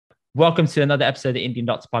Welcome to another episode of the Indian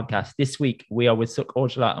Dots podcast. This week, we are with Sukh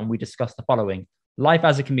Ojla and we discuss the following: life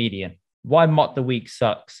as a comedian, why Mott the Week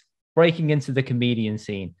sucks, breaking into the comedian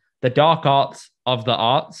scene, the dark arts of the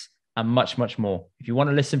arts, and much, much more. If you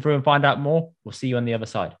want to listen through and find out more, we'll see you on the other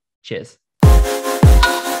side. Cheers.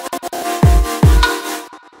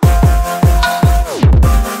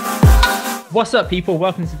 What's up, people?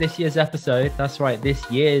 Welcome to this year's episode. That's right, this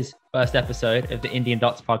year's first episode of the Indian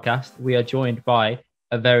Dots podcast. We are joined by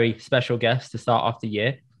a very special guest to start off the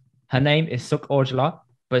year. Her name is Sukh Ojla,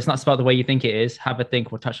 but it's not spelled the way you think it is. Have a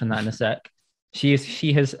think. We'll touch on that in a sec. She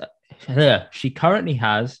currently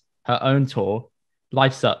has her own tour.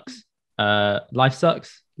 Life sucks. Life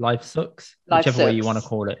sucks. Whichever way you want to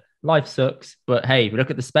call it. Life sucks. But hey, look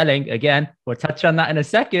at the spelling again. We'll touch on that in a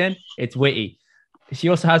second. It's witty. She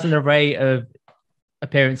also has an array of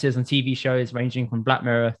appearances on TV shows ranging from Black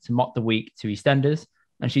Mirror to Mott the Week to EastEnders.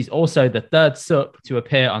 And she's also the third Sukh to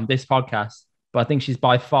appear on this podcast, but I think she's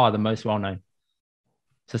by far the most well-known.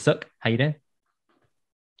 So Sukh, how you doing?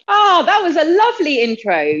 Oh, that was a lovely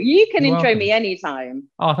intro. You can You're intro welcome. me anytime.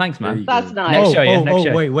 Oh, thanks, man. That's nice. Next show, yeah. Next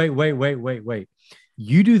show. Wait.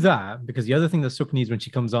 You do that because the other thing that Sukh needs when she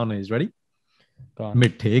comes on is ready. Go on.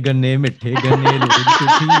 Mithe ganne,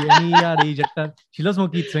 she loves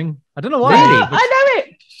Monkey Singh. I don't know why. Really? I know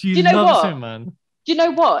it. She Do you know loves what? it, man. Do you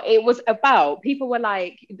know what it was about? People were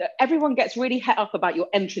like, everyone gets really het up about your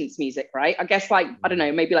entrance music, right? I guess I don't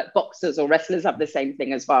know, maybe like boxers or wrestlers have the same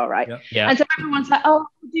thing as well, right? Yeah. And so everyone's like, oh,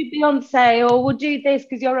 we'll do Beyonce or we'll do this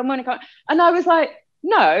because you're a Monica. And I was like,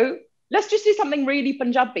 no, let's just do something really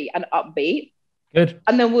Punjabi and upbeat. Good.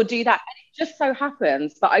 And then we'll do that. And it just so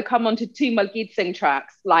happens that I come onto two Maljeet Singh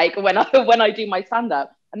tracks, like when I do my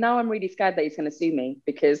stand-up. And now I'm really scared that he's going to sue me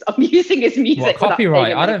because I'm using his music. What, without copyright?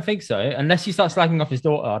 paying him I money. don't think so. Unless you start slagging off his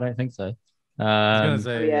daughter, I don't think so.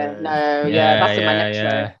 Say, That's in my next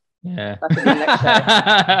show. Yeah. That's in my next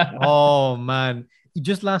show. Oh man!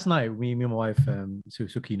 Just last night, me and my wife,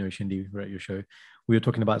 Suki, Shindi, were at your show. We were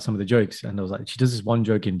talking about some of the jokes, and I was like, she does this one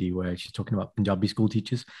joke, Indy, where she's talking about Punjabi school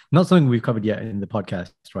teachers. Not something we've covered yet in the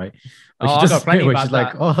podcast, right? But Oh, she I does got this plenty bit where about she's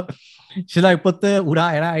like, that. she's like, but the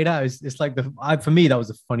ura era era it's like for me that was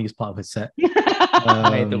the funniest part of her set. Mate,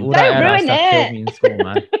 the Um, Ura Don't era ruin stuff it. killed me in school,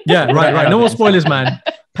 man. yeah, right. No more spoilers, man.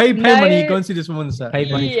 Pay No. money, go and see this woman's set.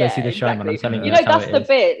 Paid money to go see the show, man. I'm exactly. telling you. You know, how that's it the is.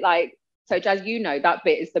 bit, like, so Jazz, you know, that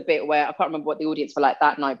bit is the bit where I can't remember what the audience were like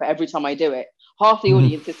that night, but every time I do it, half the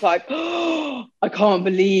audience is like, oh, I can't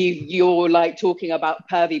believe you're like talking about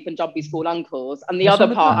pervy Punjabi school uncles. And the What's wrong other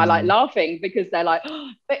with part, that? I like laughing because they're like,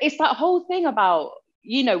 oh, but it's that whole thing about,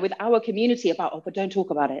 you know, with our community about, oh, but don't talk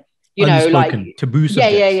about it. You know, Unspoken, like, taboo yeah,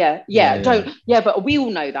 subjects. yeah. Don't, but we all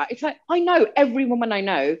know that. It's like, I know every woman I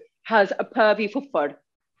know has a pervy fuffar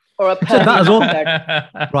or a said that as well.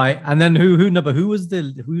 pervy Right, and then who's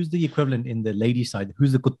the equivalent in the lady side?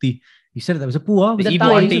 Who's the kutti? You said it. That was a pua. Was The it evil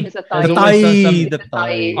tai? auntie. It's a The thigh. There's always tai, some- the It's a tai.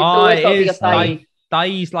 thigh. It's Oh, always it gotta be is. a thigh.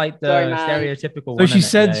 Thai's like the Sorry, man. stereotypical So one. she innit?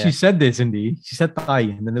 said Yeah, she said this, Indy. She said tai,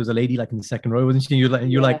 and then there was a lady like in the second row, wasn't she? And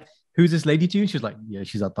you're Yeah. like, who's this lady to you? And she's like, yeah,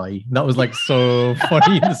 she's a tai. That was like so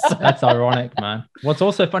funny. That's ironic, man. What's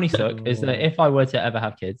also funny, Sukh, is that if I were to ever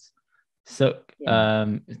have kids, Sukh,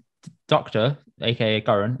 Doctor, aka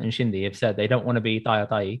Karan and Shindi, have said they don't want to be Daya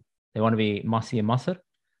Dai, they want to be Masi and Masar.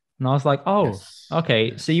 And I was like, oh, Yes,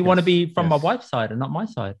 okay. yes, So you want to yes, be from my yes. wife's side and not my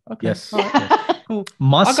side. Okay. Yes. All right. Cool.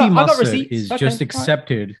 Masi I got Masar receipts. is Okay, just all right.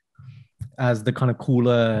 accepted as the kind of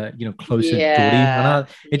cooler, closer Yeah, Dori. And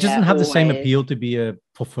it doesn't have the same always. appeal to be a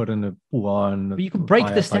puffer and a pua. And But you can break Daya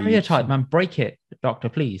the Tai. stereotype, man. Break it, Doctor,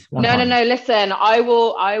 please. One No. time. Listen, I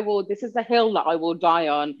will. This is the hill that I will die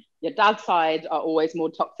on. Your dad's side are always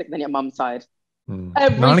more toxic than your mum's side.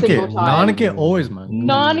 Every single time. Nanake always, man.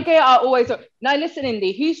 Nanake are always. Now, listen,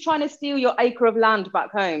 Indy, who's trying to steal your acre of land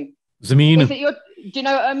back home? Zameen. Is it your? Do you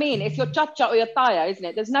know what I mean? It's your chacha or your thaya, isn't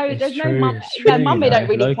it? There's no true, mum. it's Yeah, true, mummy you know, don't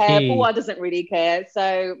really care. low-key. Pua doesn't really care.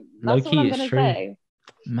 So that's Low-key, all I'm it's gonna true. say.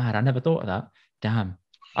 Mad, I never thought of that. Damn.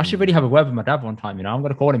 I should really have a word with my dad one time, I'm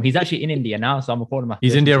going to call him. He's actually in India now, so I'm recording my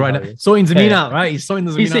He's India right now. Sorting Zameen out, right? He's sorting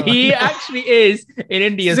the Zameen out. He actually is in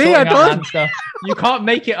India. See, sorting I out told land stuff. You can't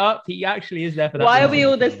make it up. He actually is there for that. Why are reason. we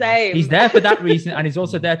all the same? He's there for that reason, and he's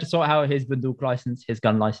also there to sort out his banduk license, his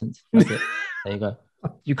gun license. That's it. There you go.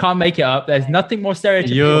 You can't make it up. There's nothing more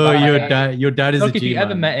stereotypical. about Your dad is Look, a if G, you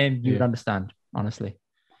ever man. met him, you would Yeah. understand. Honestly,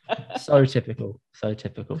 so typical. So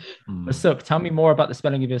typical. Mm. But Sukh, tell me more about the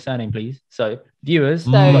spelling of your surname, please. So viewers, So,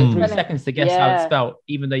 you've got 3 spelling- seconds to guess how it's yeah. spelled,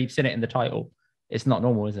 even though you've seen it in the title. It's not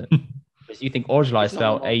normal, is it? Because you think Aujla is It's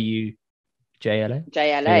not spelled normal. AUJLA.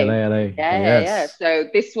 JLA. LA. Yeah. So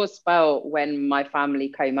this was spelled when my family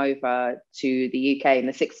came over to the UK in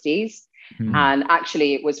the 60s. And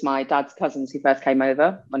actually, it was my dad's cousins who first came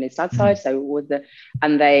over on his dad's side. So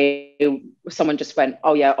someone just went,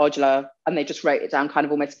 oh yeah, Aujla, and they just wrote it down kind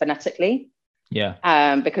of almost phonetically. Yeah.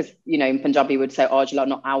 Because in Punjabi would say Aujla,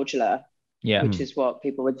 not Aujla. Yeah. Which is what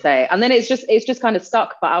people would say. And then it's just kind of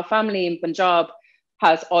stuck. But our family in Punjab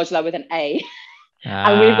has Aujla with an A.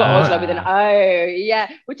 And we've got Aujla with an O,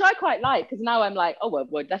 which I quite like, because now I'm like, oh, well,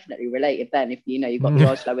 we're definitely related then if you've got the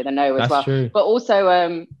Aujla with an O as well. True. But also,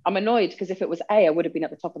 I'm annoyed because if it was A, I would have been at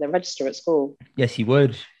the top of the register at school. Yes, you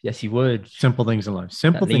would. Simple things in life.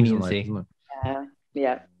 Simple things in life, isn't it?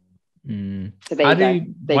 Yeah. So How do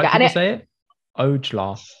white people say it?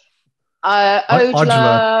 Ojla.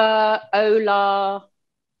 Ojla, Ola,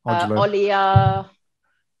 Olia,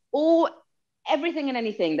 everything and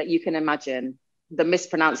anything that you can imagine. The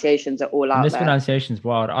mispronunciations are all out there. Mispronunciations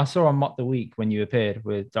wild. I saw on Mock the Week when you appeared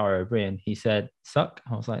with Dario O'Brien. He said, suck.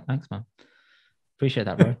 I was like, thanks, man. Appreciate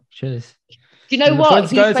that, bro. Cheers. Do you know what?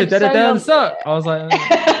 He goes to suck. I was like,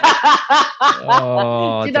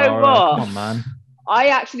 oh, do you know Dario, what? Come on, man. I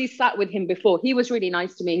actually sat with him before. He was really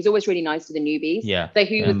nice to me. He's always really nice to the newbies. Yeah. So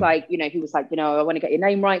he was like, I want to get your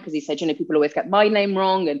name right, because he said, people always get my name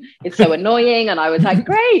wrong and it's so annoying. And I was like,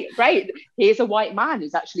 great. Here's a white man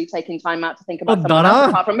who's actually taking time out to think about someone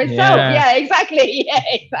else apart from himself. Yeah, exactly.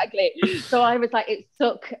 So I was like, it's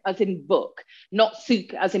Sukh as in book, not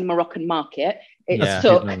Sukh as in Moroccan market. It's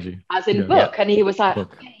Sukh as in book. And he was like,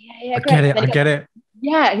 I get it.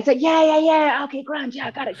 Yeah, he's like, yeah, okay, grand, yeah,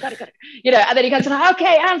 got it. And then he goes,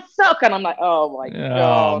 okay, and Sukh, and I'm like, oh my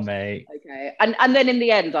god, mate. Okay, and then in the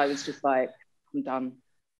end, I was just like, I'm done.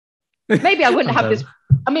 Maybe I wouldn't have this.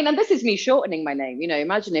 I mean, and this is me shortening my name.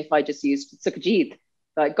 Imagine if I just used Sukhjit.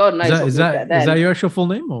 Like, God knows. Is that your actual full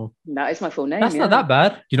name, or? No, it's my full name. That's not that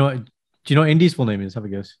bad. Do you know what Indy's full name is? Have a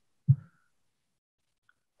guess.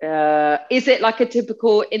 Is it like a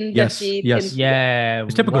typical Inderjeet? Yes. Yeah.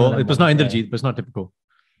 It's typical. It was not Inderjeet, but it's not typical.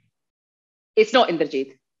 It's not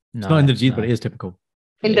Inderjeet. It's not Inderjeet, but it is typical.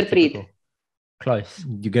 Inderpreet. Close.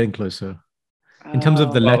 You're getting closer. In terms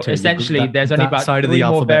of the letter. Essentially, there's only about 3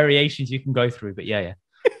 more variations you can go through, but yeah.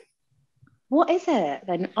 What is it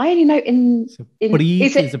then? I only know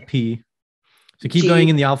is a P. So keep going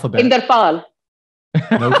in the alphabet. Inderpal.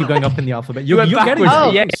 No, keep going up in the alphabet. You're getting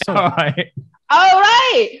all right. All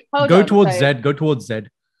right. Go towards Z.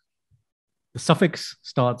 The suffix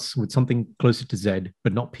starts with something closer to Z,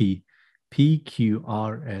 but not P. P, Q,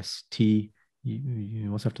 R, S, T.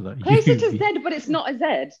 What's after that? Closer to Z, but it's not a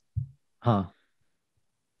Z. Huh.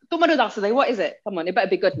 What is it? Come on, it better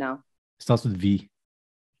be good now. It starts with V.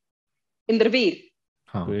 Inderveer.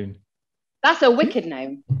 Huh. That's a wicked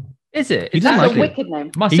name. Is it? That's a wicked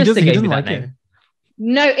name. My sister gave me that name.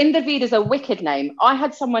 No, Inderveer is a wicked name. I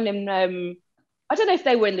had someone in, I don't know if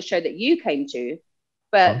they were in the show that you came to,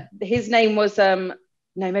 but his name was,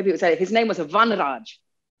 his name was Vanraj.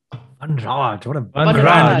 Vanraj, what a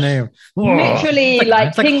grand name. Whoa. Literally, it's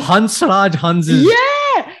like Hansraj, Hans's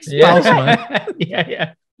spouse, man.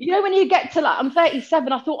 Yeah. When you get to I'm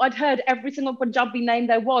 37, I thought I'd heard every single Punjabi name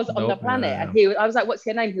there was on the planet. Yeah. And I was like, what's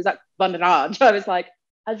your name? He was like, Vanraj. I was like,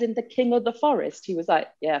 as in the king of the forest. He was like,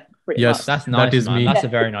 yeah, pretty much. That's nice, that is man. me. That's a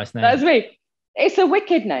very nice name. That's me. It's a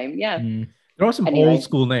wicked name, yeah. There are some old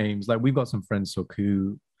school names. Like we've got some friends, Sukh,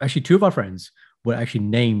 who actually 2 of our friends were actually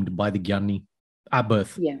named by the Gyani at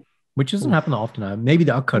birth. Yeah. Which doesn't happen often now. Maybe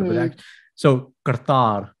the Akkad, but so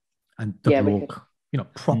Kartar and Tablok,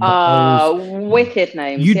 proper wicked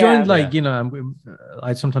names. You don't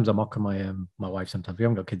I sometimes I mock my wife sometimes. We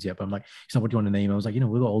haven't got kids yet, but I'm like, what do you want to name? I was like,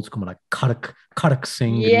 we're old school, like Karak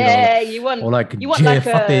Singh. Yeah, or like Jay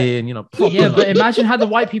Fateh, and but imagine how the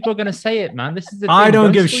white people are going to say it, man. This is the thing. I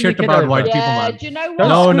don't give a shit about white people, man. Do you know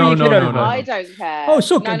what? No. I don't care. Oh,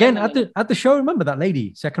 Sukh, again, at the show, remember that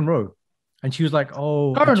lady, second row? And she was like,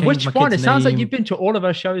 oh, Karan, which one? It sounds like you've been to all of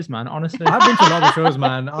our shows, man. Honestly, I've been to a lot of shows,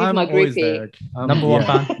 man. I'm my always groupie. there. Number one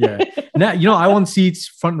fan. Yeah. Now, I want seats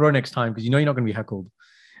front row next time because you're not going to be heckled.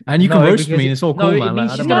 And you can roast me and it's all cool, man. It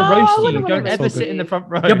means she's going to roast you. Don't ever sit in the front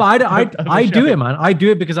row. Yeah, but I do it, man. I do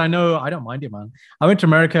it because I know I don't mind it, man. I went to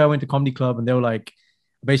America, I went to comedy club and they were like,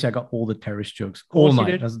 basically I got all the terrorist jokes all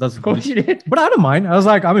night. That's of course you did. But I don't mind. I was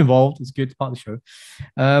like, I'm involved. It's good. It's part of the show.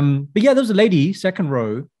 But yeah, there was a lady, second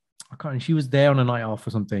row. She was there on a night off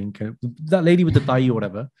or something. That lady with the tie or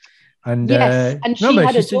whatever. And yes, and she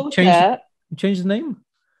had a daughter. Changed the name?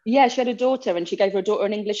 Yeah, she had a daughter and she gave her daughter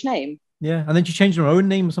an English name. Yeah, and then she changed her own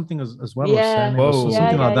name or something as well. Yeah, or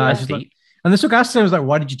something like that. She's like, and the Sukh asked her, I was like,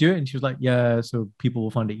 why did you do it? And she was like, yeah, so people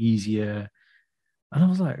will find it easier. And I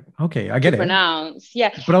was like, okay, I get it. Pronounce,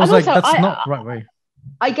 yeah. But I was like, that's not the right way.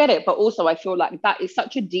 I get it, but also I feel like that is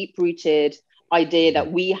such a deep-rooted idea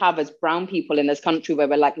that we have as brown people in this country, where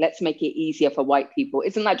we're like, let's make it easier for white people.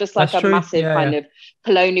 Isn't that just like massive kind of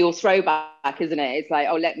colonial throwback, isn't it? It's like,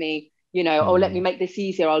 oh, let me, let me make this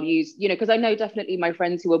easier. I'll use, because I know definitely my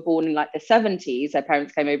friends who were born in like the 70s, their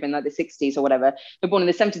parents came over in like the 60s or whatever, they're born in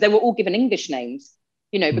the 70s, they were all given English names.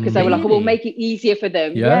 Because they were like, oh, we'll make it easier for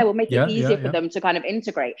them. We'll make it easier for them to kind of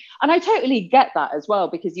integrate. And I totally get that as well,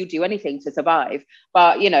 because you do anything to survive.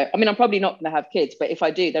 But, I'm probably not going to have kids, but if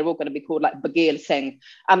I do, they're all going to be called like Bagir Singh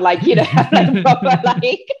and like, like proper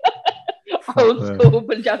like old school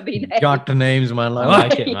Punjabi names. Got the names, man. I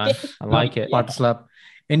like it, man. I like it. Part slap.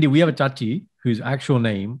 Indy, we have a chachi whose actual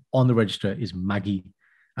name on the register is Maggie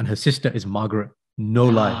and her sister is Margaret. No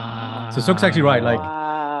lie. So Sukh's actually right. Like,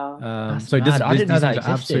 so I didn't know that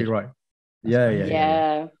existed. Absolutely right.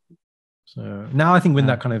 Yeah. So now I think when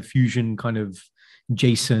that kind of fusion kind of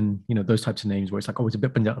Jason, those types of names where it's like, oh, it's a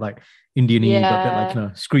bit like Indian-y, but a bit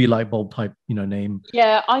like scree light bulb type, name.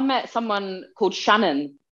 Yeah, I met someone called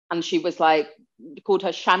Shannon and she was like, called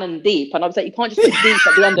her Shannon Deep, and I was like, you can't just put Deep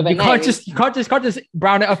at the end of a name. You can't just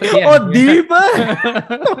brown it up at the end. Oh,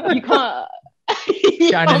 Deeper! You can't.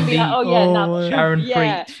 Shannon be like, Sharon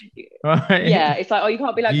Preach. Right. Yeah, it's like, you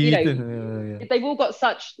can't be like, they've all got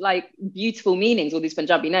such like beautiful meanings, all these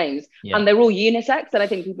Punjabi names, and they're all unisex, and I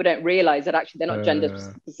think people don't realize that actually they're not gender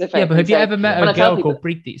specific. Yeah, but have you ever met a girl called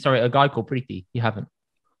Preeti? Sorry, a guy called Preeti. You haven't?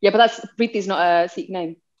 Yeah, but Preeti's not a Sikh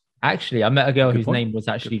name. Actually, I met a girl whose name was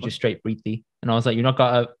actually just straight Preeti, and I was like, "You're not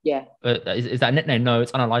got is that a nickname? No,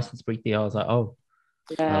 it's unlicensed Preeti." I was like, "Oh."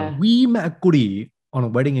 Yeah. We met a kuri on a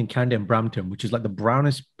wedding in Canada in Brampton, which is like the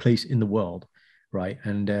brownest place in the world, right?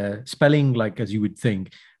 And spelling like as you would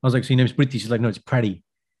think. I was like, "So your name's Preeti?" She's like, "No, it's Pretty."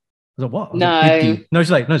 I was like, "What?" No,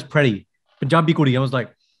 she's like, "No, it's Pretty." Punjabi kuri. I was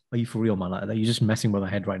like, "Are you for real, man? Like, you're just messing with my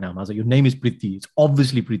head right now." I was like, "Your name is Preeti. It's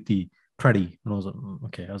obviously Preeti." Pretty. And I was like,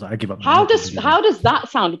 okay. I was like, I give up. How does that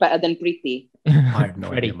sound better than Preeti? I have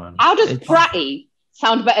no idea, man. How does Pratty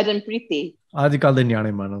sound better than Preeti? I think I'll man.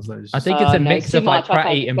 I think it's a mix of like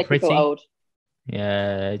Pratty and Pretty.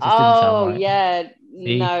 Yeah. It just didn't sound right. Yeah.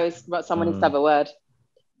 See? No, it's about someone needs to have a word.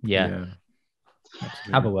 Yeah.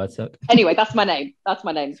 Have a word, Sukh. Anyway, that's my name.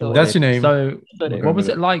 So that's your name. So what was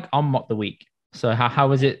it like on Mock the Week? So how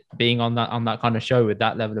was it being on that kind of show with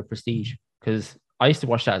that level of prestige? Because I used to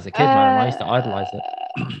watch that as a kid, man. And I used to idolize it.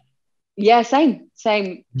 Yeah, same.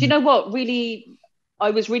 Do you know what? Really,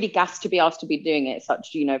 I was really gassed to be asked to be doing it. Felt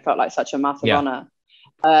like such a massive honor.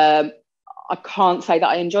 I can't say that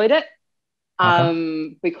I enjoyed it.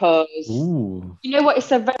 Because you know what?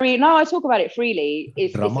 I talk about it freely.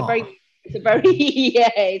 It's a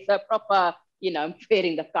proper, I'm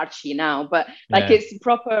feeling the karchi now, but it's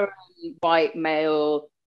proper white male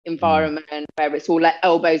environment where it's all like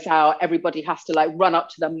elbows out, everybody has to like run up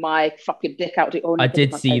to the mic, fuck your dick out. I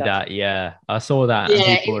did see that. Yeah, I saw that. And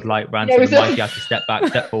people would like run to the mic, you have to step back,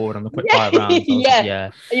 step forward on the quickfire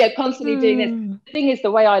rounds. Constantly doing this. The thing is, the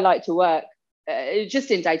way I like to work, just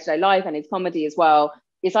in day-to-day life and in comedy as well,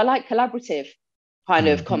 is I like collaborative kind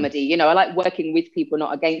of comedy. I like working with people,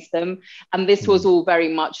 not against them. And this was all very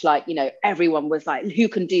much like, everyone was like, who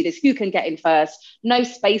can do this? Who can get in first? No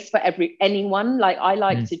space for anyone. Like I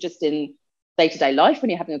like to just in day-to-day life, when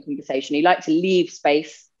you're having a conversation, you like to leave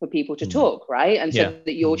space for people to talk, right? And so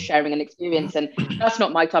that you're sharing an experience. And that's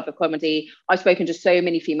not my type of comedy. I've spoken to so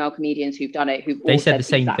many female comedians who've done it, they said the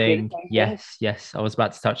same thing. Yes. I was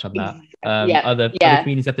about to touch on that. Other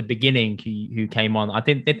comedians at the beginning who came on, I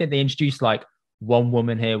think they introduced like one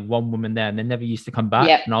woman here, one woman there, and they never used to come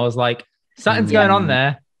back. And I was like, something's going on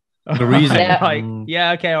there. The reason.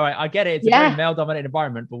 Okay, all right, I get it. It's a very male-dominated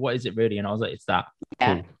environment, but what is it really? And I was like, it's that.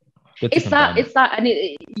 Cool. It's that, and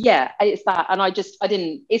it's that. And I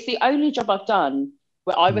didn't, it's the only job I've done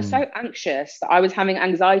where I was so anxious that I was having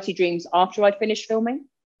anxiety dreams after I'd finished filming.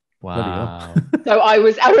 Wow. So I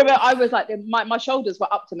remember I was like, my shoulders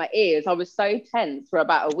were up to my ears. I was so tense for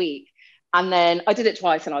about a week. And then I did it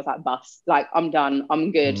twice and I was like, bust, like, I'm done,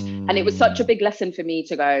 I'm good. And it was such a big lesson for me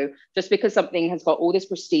to go, just because something has got all this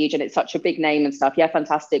prestige and it's such a big name and stuff,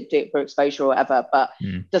 fantastic, do it for exposure or whatever, but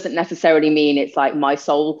doesn't necessarily mean it's like my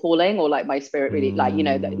soul calling or like my spirit really, like,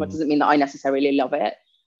 that doesn't mean that I necessarily love it.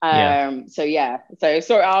 So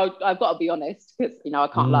sorry, I've got to be honest, because, I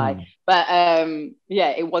can't lie. But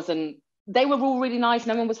it wasn't, they were all really nice.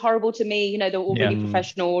 No one was horrible to me. They were all really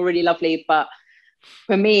professional, really lovely. But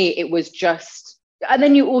for me, it was just, and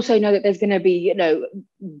then you also know that there's going to be,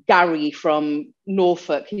 Gary from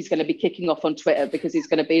Norfolk, he's going to be kicking off on Twitter because he's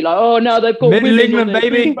going to be like, oh no, they've got Middle England,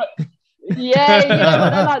 baby.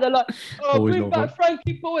 They're like, oh, bring back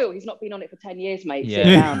Frankie Boyle. He's not been on it for 10 years, mate.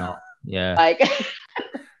 Yeah. Like,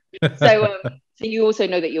 so So you also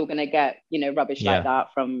know that you're going to get, rubbish like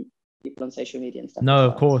that from people on social media and stuff. No,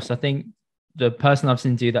 of course. I think the person I've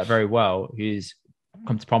seen do that very well, who's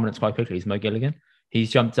come to prominence quite quickly, is Mo Gilligan. He's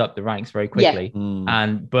jumped up the ranks very quickly.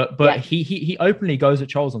 But he openly goes at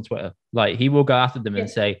trolls on Twitter. Like, he will go after them and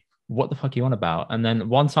say, what the fuck are you on about? And then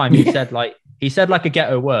one time he said a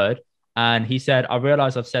ghetto word, and he said, I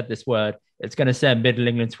realize I've said this word, it's going to send Middle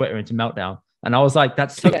England Twitter into meltdown. And I was like,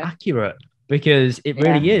 that's so accurate, because it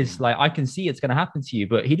really is. Like, I can see it's going to happen to you,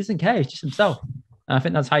 but he doesn't care. He's just himself. And I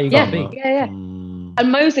think that's how you got to be. And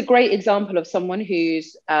Mo's a great example of someone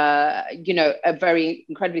who's, a very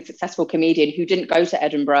incredibly successful comedian who didn't go to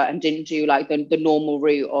Edinburgh and didn't do like the normal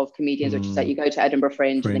route of comedians, which is that you go to Edinburgh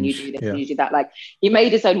Fringe and then you do this and you do that. Like, he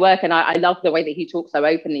made his own work. And I love the way that he talks so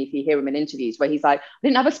openly if you hear him in interviews, where he's like, I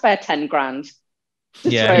didn't have a spare 10 grand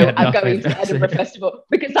I'm going to Edinburgh Festival,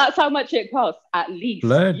 because that's how much it costs, at least.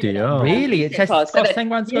 Bloody hell. Really? It costs 10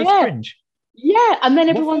 grand to go to Fringe? Yeah. And then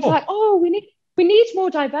everyone's like, oh, we need more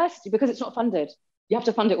diversity, because it's not funded. You have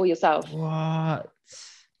to fund it all yourself. What?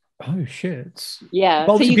 Oh shit! Yeah.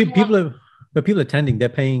 But so people attending, they're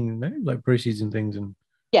paying like proceeds and things, and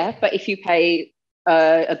but if you pay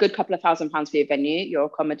a good couple of £1,000 for your venue, your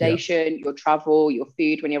accommodation, your travel, your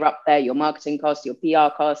food when you're up there, your marketing costs, your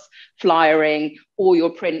PR costs, flyering, all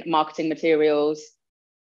your print marketing materials.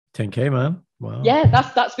 10K, man. Wow. Yeah,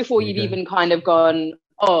 that's before you've even kind of gone,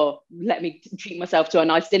 oh, let me treat myself to a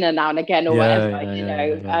nice dinner now and again, or whatever, So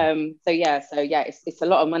it's a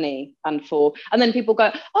lot of money. And then people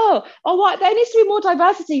go, oh, what? There needs to be more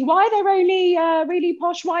diversity. Why are there only really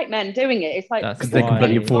posh white men doing it? It's like, because they can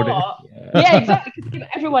bloody afford it. Yeah, exactly. Because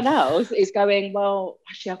everyone else is going, well,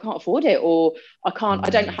 actually, I can't afford it, or I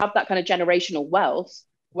don't have that kind of generational wealth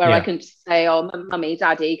where I can say, oh, mummy,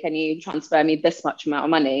 daddy, can you transfer me this much amount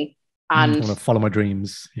of money? And I want to follow my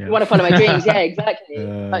dreams. You want to follow my dreams. Yeah, exactly.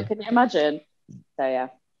 Like, can you imagine? So, yeah.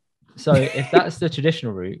 So if that's the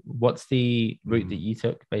traditional route, what's the route that you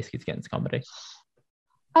took basically to get into comedy?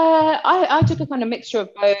 I took a kind of mixture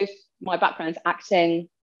of both. My background's acting.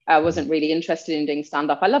 I wasn't really interested in doing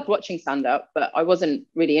stand-up. I loved watching stand-up, but I wasn't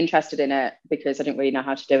really interested in it because I didn't really know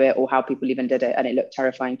how to do it or how people even did it. And it looked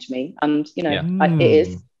terrifying to me. And,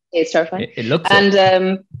 it is terrifying. It looks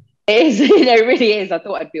it is, it really is. I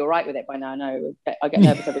thought I'd be all right with it by now. No, I get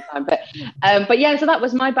nervous every time. But yeah, so that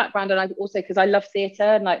was my background. And I also, because I love theatre,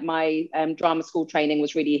 and like my drama school training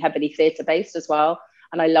was really heavily theatre based as well.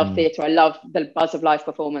 And I love theatre. I love the buzz of live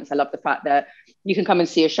performance. I love the fact that you can come and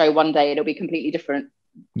see a show one day and it'll be completely different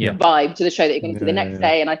vibe to the show that you're going to see the next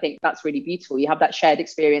day. And I think that's really beautiful. You have that shared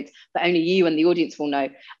experience that only you and the audience will know.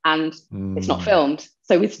 And it's not filmed.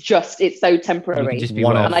 So it's so temporary.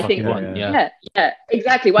 And I think,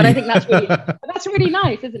 exactly. Well, I think that's really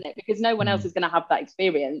nice, isn't it? Because no one else is going to have that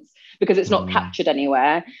experience because it's not captured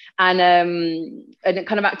anywhere. And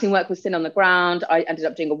kind of acting work was thin on the ground. I ended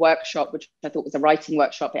up doing a workshop, which I thought was a writing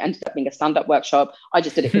workshop. It ended up being a stand-up workshop. I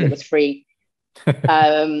just did it because it was free. You think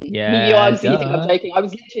I'm joking. I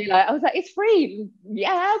was literally like, it's free.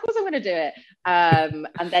 Yeah, of course I'm going to do it. And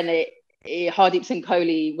then Hardeep Singh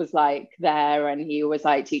Kohli was like there, and he was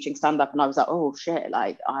like teaching stand-up, and I was like, oh shit,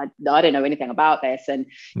 like I don't know anything about this. And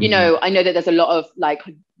I know that there's a lot of like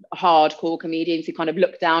hardcore comedians who kind of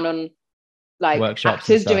look down on like workshops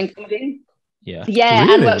actors doing comedy. Really?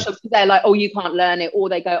 And workshops, they're like, oh, you can't learn it, or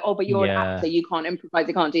they go, oh, but you're an actor, you can't improvise,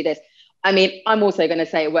 you can't do this. I mean, I'm also going to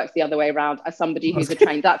say it works the other way around. As somebody who's a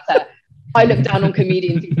trained actor, I look down on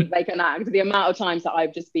comedians who think they can act. The amount of times that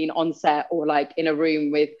I've just been on set or like in a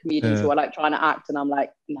room with comedians who are like trying to act, and I'm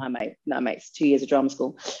like, no, mate, it's 2 years of drama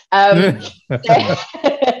school. So I'm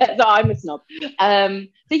a snob. And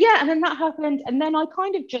then that happened. And then I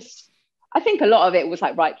kind of I think a lot of it was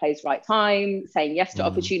like right place, right time, saying yes to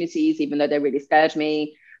opportunities, even though they really scared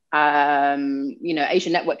me.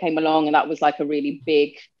 Asian Network came along, and that was like a really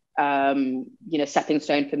big stepping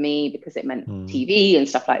stone for me because it meant TV and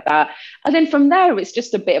stuff like that. And then from there, it's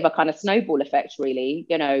just a bit of a kind of snowball effect, really.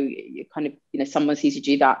 You kind of, someone sees you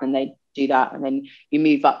do that and they do that, and then you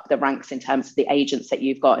move up the ranks in terms of the agents that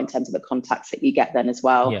you've got, in terms of the contacts that you get then as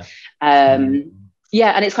well. And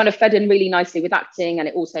it's kind of fed in really nicely with acting, and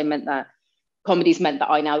it also meant that comedy's meant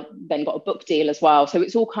that I now then got a book deal as well. So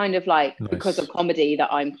it's all kind of like because of comedy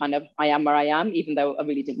that I am where I am, even though I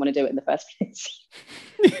really didn't want to do it in the first place.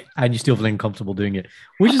 And you're still feeling comfortable doing it,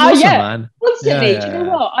 which is awesome, man. Constantly. Do you know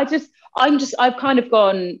what? I've kind of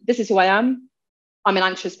gone, this is who I am. I'm an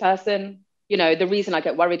anxious person. you know, the reason I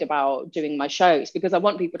get worried about doing my shows because I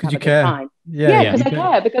want people to have a good care. time. Yeah, because I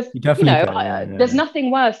care, because you know, there's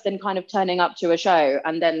nothing worse than kind of turning up to a show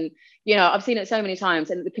and then, you know, I've seen it so many times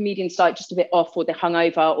and the comedians start just a bit off, or they're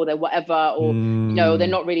hungover, or they're whatever, or you know,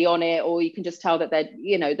 they're not really on it, or you can just tell that they're,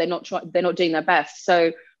 you know, they're not doing their best.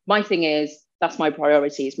 So my thing is, that's my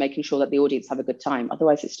priority, is making sure that the audience have a good time.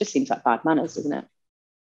 Otherwise, it just seems like bad manners, doesn't it?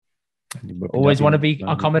 Always want to be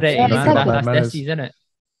accommodating, man. That's Desti's, isn't it?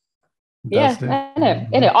 Yeah, I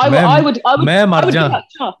know. I would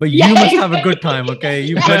but you must have a good time, okay?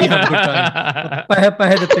 You bloody have a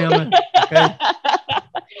good time. Okay?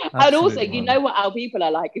 And also, you know what our people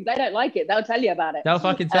are like. If they don't like it, they'll tell you about it. They'll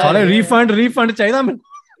fucking tell you. Refund.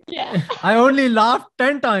 Yeah. I only laughed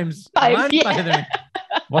 10 times.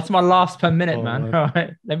 What's my laughs per minute, man? All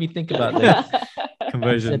right, let me think about this.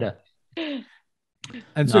 Conversion.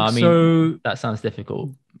 And so that sounds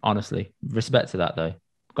difficult, honestly. Respect to that, though.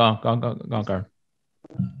 Go on.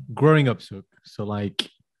 Growing up, so like,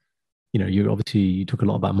 you know, you talk a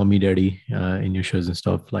lot about mommy, daddy in your shows and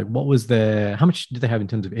stuff. Like, how much did they have in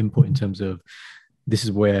terms of input, in terms of this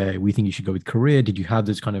is where we think you should go with career? Did you have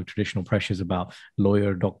those kind of traditional pressures about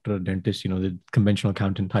lawyer, doctor, dentist, you know, the conventional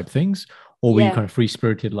accountant type things? Or were you kind of free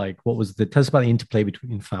spirited? Like, tell us about the interplay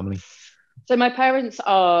between family? So my parents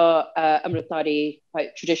are Amritdhari,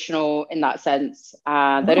 quite traditional in that sense.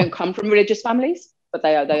 They don't come from religious families, but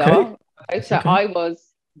they are. Okay. So I was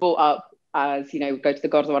brought up as, you know, go to the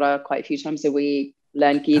Gurdwara quite a few times a week,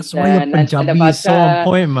 learn Gita. That's why your Punjabi is so on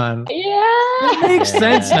point, man. Yeah. It makes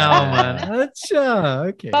sense now, man.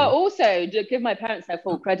 Okay. But also, to give my parents their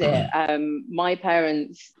full credit, my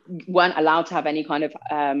parents weren't allowed to have any kind of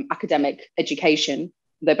academic education.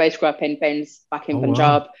 They both grew up in Pins back in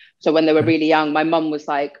Punjab. Wow. So when they were really young, my mum was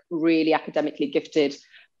like really academically gifted,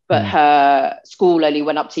 but her school only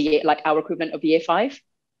went up to our equivalent of year 5.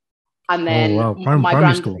 And then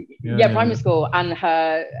primary school. Primary school. And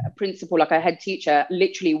her principal, like her head teacher,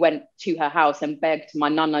 literally went to her house and begged my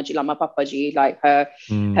nana ji, like my papa ji, like her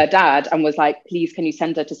dad, and was like, please, can you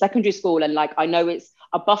send her to secondary school? And like, I know it's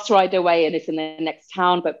a bus ride away and it's in the next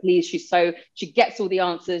town, but please, she gets all the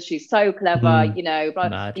answers. She's so clever, you know,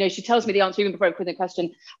 but you know, she tells me the answer even before I put the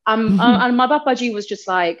question. And my papa ji was just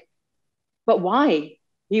like, but why?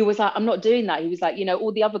 He was like, I'm not doing that. He was like, you know,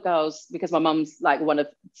 all the other girls, because my mum's like one of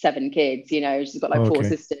 7 kids, you know, she's got like 4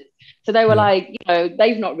 sisters. So they were like, you know,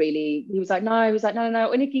 they've not really, he was like, no,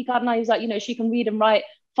 Indy Karan, he was like, you know, she can read and write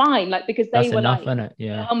fine, like, because they were enough, like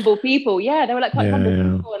humble people. Yeah, they were like quite humble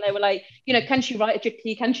people. And they were like, you know, can she write a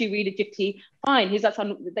jifti? Can she read a jifti? Fine. He's like,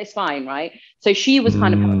 that's fine, right? So she was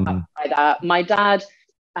kind of helped up by that. My dad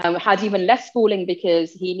had even less schooling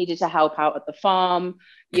because he needed to help out at the farm,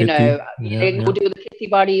 you know, do all the kitty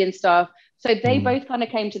body and stuff. So they both kind of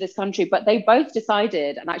came to this country, but they both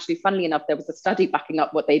decided, and actually, funnily enough, there was a study backing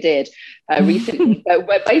up what they did recently.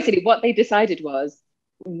 But basically, what they decided was,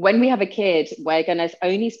 when we have a kid, we're going to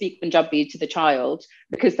only speak Punjabi to the child,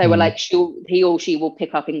 because they were like, he or she will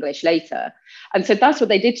pick up English later. And so that's what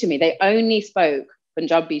they did to me. They only spoke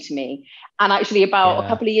Punjabi to me. And actually about a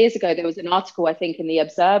couple of years ago, there was an article, I think in the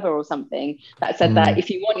Observer or something, that said that if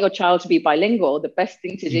you want your child to be bilingual, the best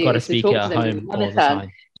thing to do is to talk to them in mother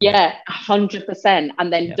tongue. 100%.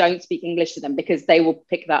 And then don't speak English to them, because they will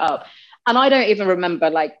pick that up. And I don't even remember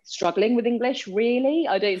like struggling with English, really.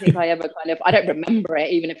 I don't think I ever I don't remember it,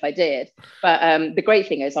 even if I did. But the great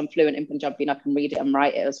thing is I'm fluent in Punjabi and I can read it and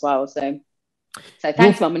write it as well. So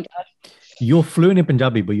thanks, Mum and Dad. You're fluent in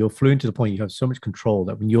Punjabi, but you're fluent to the point you have so much control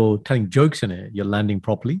that when you're telling jokes in it, you're landing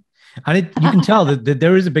properly. And you can tell that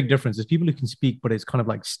there is a big difference. There's people who can speak, but it's kind of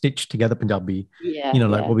like stitched together Punjabi, you know,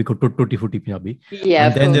 like what we call tutti frutti Punjabi. Yeah.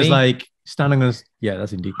 And then there's like standing on,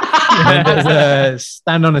 that's Indy. And then there's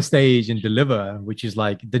stand on a stage and deliver, which is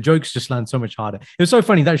like the jokes just land so much harder. It was so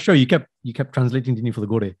funny that show you kept translating to me for the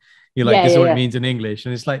Gore. You're like, this is what it means in English,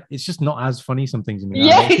 and it's like it's just not as funny some things.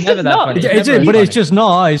 It's never that funny. It's just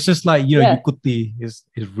not. It's just like, you know, Yukutti is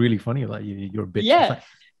really funny. Like you're a bitch. Yeah. Like,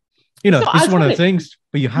 you know, this is one of the things,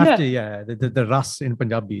 but you have to. The ras in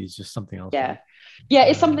Punjabi is just something else. Yeah. Yeah,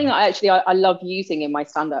 it's something that I love using in my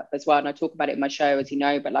stand-up as well, and I talk about it in my show, as you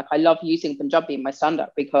know. But like, I love using Punjabi in my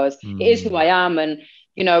stand-up because it is who I am. And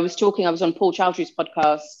you know, I was on Paul Chowdhury's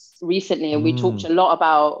podcast recently, and we talked a lot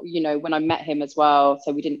about, you know, when I met him as well.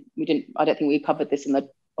 So we didn't. I don't think we covered this in the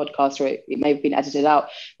podcast, or it may have been edited out.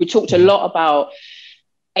 We talked a lot about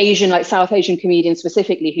Asian, like South Asian comedians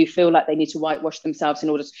specifically, who feel like they need to whitewash themselves in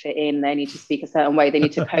order to fit in. They need to speak a certain way. They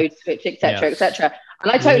need to code switch, etc., etc.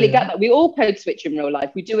 And I totally get that. We all code switch in real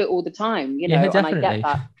life. We do it all the time, you know. And I get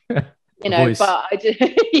that. You know, voice. But I just,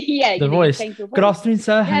 the voice. Good afternoon,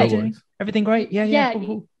 sir. How are you doing? Everything great? Yeah.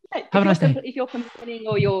 Cool. If you're complaining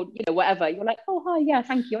or you're, whatever, you're like, oh, hi, yeah,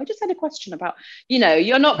 thank you. I just had a question about,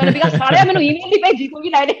 you're not going to be,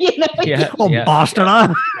 bastard.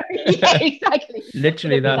 Yeah, exactly.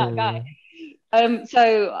 Literally that guy.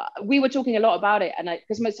 So we were talking a lot about it, and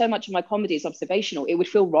because so much of my comedy is observational, it would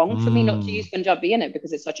feel wrong for me not to use Punjabi in it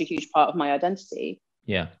because it's such a huge part of my identity.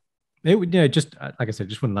 Yeah. It would, just like I said,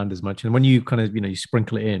 just wouldn't land as much. And when you kind of, you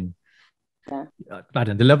sprinkle it in, I don't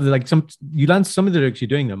know, the level, like you land some of the jokes, you're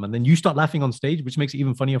doing them, and then you start laughing on stage, which makes it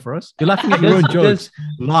even funnier for us. You're laughing at your own jokes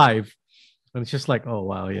live. And it's just like, oh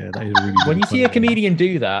wow, yeah, that is really. When you see a comedian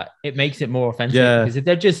do that, it makes it more authentic. Because if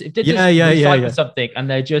they're just reciting something and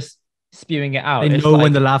they're just spewing it out, they know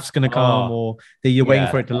when the laugh's gonna come, or you're waiting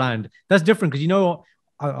for it to land. That's different because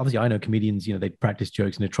obviously I know comedians, they practice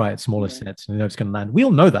jokes and they try at smaller sets and they know it's gonna land. We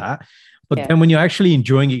all know that. But then when you're actually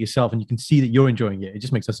enjoying it yourself and you can see that you're enjoying it, it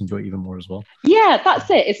just makes us enjoy it even more as well. Yeah, that's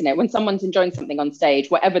it, isn't it? When someone's enjoying something on stage,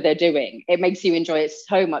 whatever they're doing, it makes you enjoy it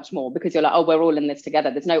so much more because you're like, oh, we're all in this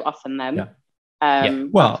together. There's no us and them. Yeah.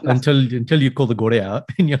 Well, until you call the gore out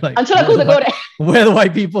and you're like, until I call the gore out. We're the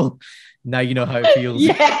white people. Now you know how it feels.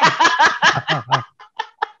 Yeah.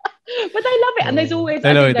 But they love it, and there's always.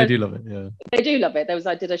 They do love it. Yeah, they do love it.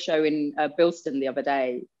 I did a show in Bilston the other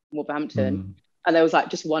day, Wolverhampton, and there was like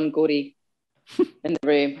just one Gory in the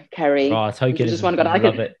room, Kerry. Oh, I just one. I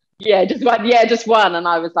love it. Yeah, just one. Yeah, just one. And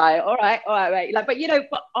I was like, all right, wait. Like,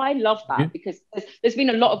 but I love that because there's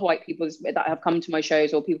been a lot of white people that have come to my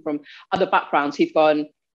shows, or people from other backgrounds who've gone,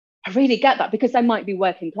 I really get that, because they might be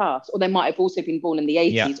working class, or they might have also been born in the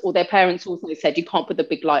 80s, or their parents also said you can't put the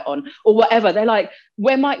big light on, or whatever. They're like,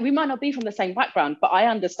 we might not be from the same background, but I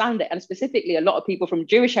understand it. And specifically, a lot of people from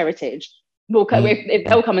Jewish heritage will if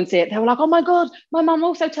they'll come and see it, they're like, oh my God, my mum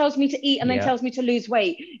also tells me to eat and then tells me to lose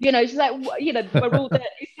weight. It's like, we're all there.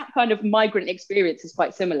 It's that kind of migrant experience is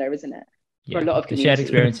quite similar, isn't it? Yeah, for a lot of the shared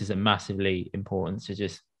experiences are massively important to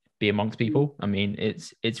just be amongst people. I mean,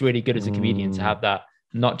 it's really good as a comedian to have that,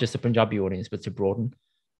 not just a Punjabi audience, but to broaden,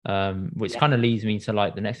 which kind of leads me to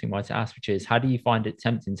like the next thing I wanted to ask, which is, how do you find it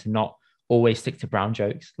tempting to not always stick to brown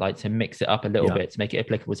jokes, like to mix it up a little bit to make it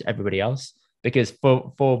applicable to everybody else? Because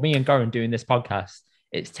for me and Karan doing this podcast,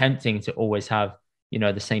 it's tempting to always have,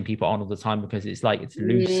 the same people on all the time, because it's like, it's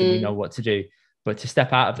loose and you know what to do. But to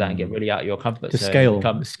step out of that and get really out of your comfort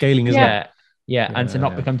zone, scaling is and to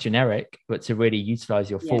not become generic, but to really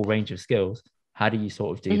utilize your full range of skills. How do you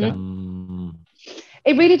sort of do that?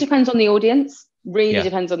 It really depends on the audience.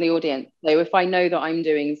 Depends on the audience. So if I know that I'm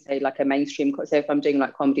doing, say, like a mainstream, say if I'm doing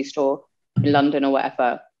like Comedy Store in London or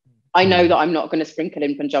whatever, I know that I'm not going to sprinkle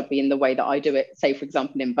in Punjabi in the way that I do it, say, for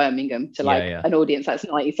example, in Birmingham to an audience that's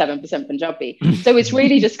 97% Punjabi. So it's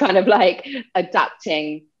really just kind of like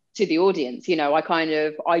adapting to the audience.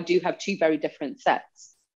 I do have two very different sets.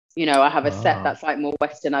 I have a set that's like more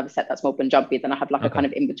Western, I have a set that's more Punjabi, then I have like a kind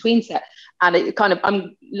of in-between set. And it kind of,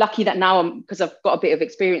 I'm lucky that now because I've got a bit of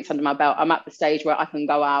experience under my belt, I'm at the stage where I can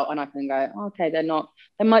go out and I can go, okay,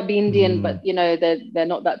 they might be Indian, but they're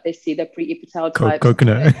not that busy, they're Preeti Patel types.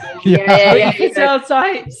 Coconut. Preeti Patel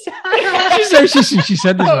types. she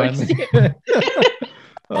said this, man.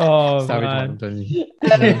 Oh, man. You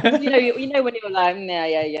know when you're like,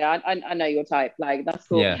 I know your type, like that's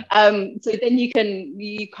cool. So then you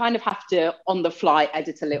kind of have to on the fly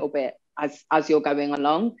edit a little bit as you're going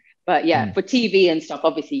along. But for TV and stuff,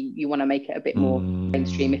 obviously you want to make it a bit more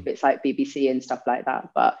mainstream if it's like BBC and stuff like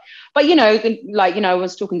that. But I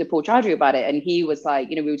was talking to Paul Chowdhury about it, and he was like,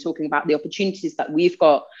 we were talking about the opportunities that we've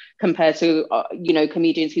got compared to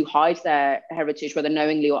comedians who hide their heritage, whether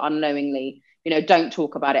knowingly or unknowingly. Don't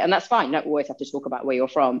talk about it, and that's fine. You don't always have to talk about where you're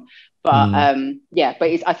from, but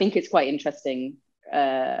I think it's quite interesting,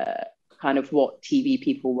 kind of what TV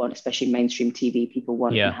people want, especially mainstream TV people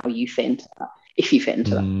want, and how you fit into that, if you fit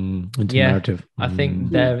into that. Narrative. I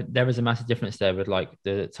think there is a massive difference there with like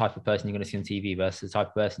the type of person you're going to see on TV versus the type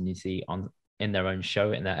of person you see in their own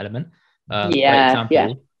show, in their element. For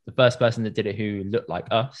example, the first person that did it who looked like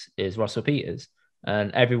us is Russell Peters.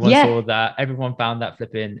 And everyone saw that. Everyone found that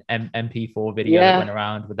flipping MP4 video that went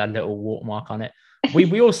around with that little watermark on it.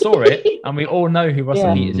 We all saw it, and we all know who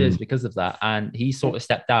Russell Peters is because of that. And he sort of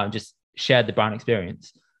stepped down, just shared the brown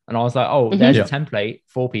experience. And I was like, oh, there's a template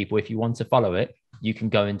for people. If you want to follow it, you can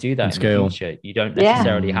go and do that in the future. You don't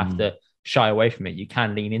necessarily have to shy away from it. You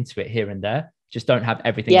can lean into it here and there. Just don't have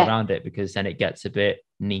everything around it, because then it gets a bit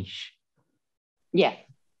niche.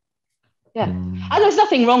 And there's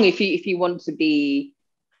nothing wrong if you want to be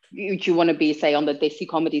you want to be, say, on the Desi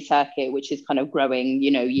comedy circuit, which is kind of growing,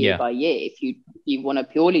 year by year, if you want to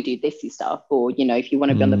purely do Desi stuff, or, if you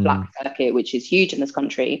want to be on the black circuit, which is huge in this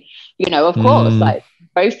country, of course, like,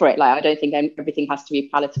 go for it. Like, I don't think everything has to be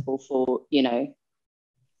palatable for, There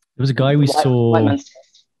was a guy we saw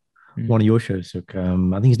one of your shows. I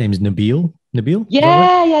think his name is Nabil. Nabil?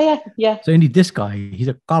 Yeah. So Indy, this guy, he's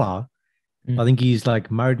a Kala. I think he's like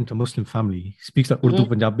married into a Muslim family. He speaks like Urdu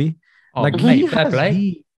Punjabi. Oh, like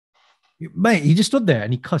mate, he just stood there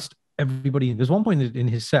and he cussed everybody. There's one point in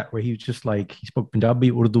his set where he was just like, he spoke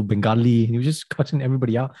Punjabi, Urdu, Bengali, and he was just cutting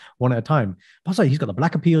everybody out one at a time. But I was like, he's got the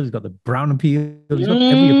black appeal, he's got the brown appeal, he's got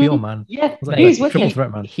every appeal, man. Yeah, like, he's triple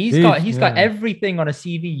threat, man. He's got everything on a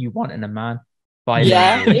CV you want in a man. Right?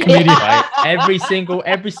 Every single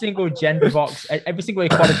gender box, every single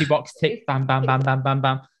equality box tick, bam, bam, bam, bam, bam,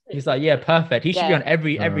 bam. He's like, yeah, perfect. He should be on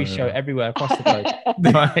every show everywhere across the globe.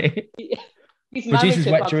 Right? He's married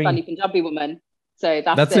to a Pakistani Punjabi woman. So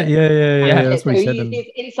that's it. Yeah. That's what he said. His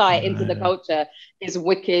insight into the culture is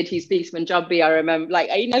wicked. He speaks Punjabi. I remember, like,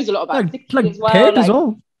 he knows a lot about as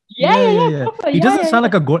well. Yeah. Proper, he doesn't sound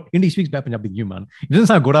like a good. Indy speaks better Punjabi than you, man. He doesn't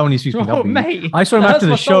sound good when he speaks Punjabi. Mate, I saw him after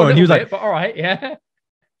the show, and he was like, "But all right, yeah."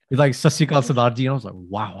 He's like Sasikal Sardarji, and I was like,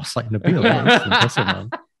 "Wow, it's like Nabil. That's impressive, man."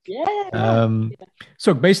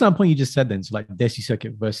 So based on that point you just said, then, so like Desi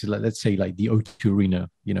circuit versus, like, let's say, like the O2 Arena,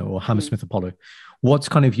 or Hammersmith Apollo. What's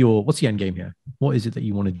the end game here? What is it that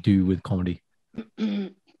you want to do with comedy?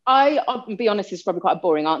 I'll be honest, it's probably quite a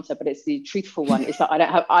boring answer, but it's the truthful one. It's that I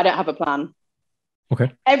don't have a plan. Okay.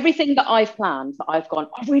 Everything that I've planned, that I've gone,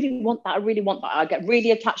 I really want that. I get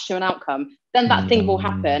really attached to an outcome. Then that thing will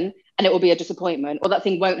happen and it will be a disappointment, or that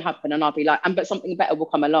thing won't happen and I'll be like, but something better will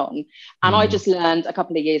come along. And I just learned a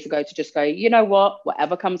couple of years ago to just go, you know what,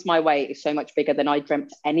 whatever comes my way is so much bigger than I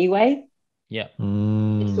dreamt anyway. Yeah.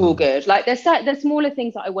 It's all good. Like, there's smaller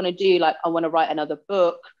things that I want to do. Like, I want to write another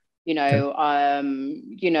book. I'd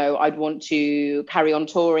want to carry on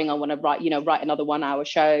touring. I want to write another 1 hour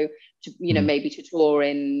show to, maybe to tour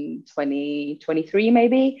in 2023,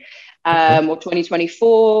 maybe, or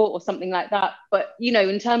 2024 or something like that. But,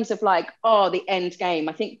 in terms of like, the end game,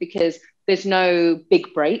 I think because there's no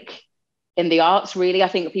big break in the arts, really. I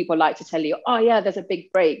think people like to tell you, there's a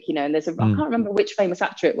big break, and there's I can't remember which famous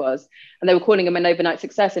actor it was, and they were calling him an overnight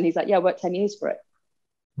success. And he's like, I worked 10 years for it.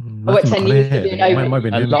 I worked 10 years to do it over.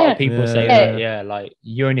 A lot of people say that, like,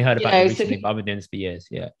 you only heard about it recently, but I've been doing this for years.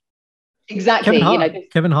 Yeah. Exactly.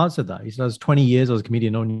 Kevin Hart said that. He says 20 years I was a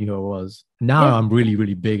comedian, no one knew who I was. Now I'm really,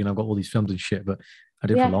 really big and I've got all these films and shit, but I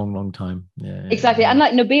did for a long, long time. Yeah. Exactly. And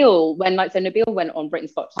like Nabil, Nabil went on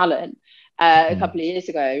Britain's Got Talent a couple of years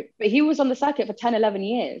ago, but he was on the circuit for 10, 11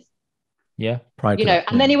 years. Yeah.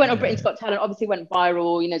 And then he went on Britain's Got Talent, obviously went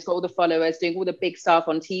viral, he's got all the followers, doing all the big stuff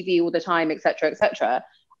on TV all the time, etc., etc.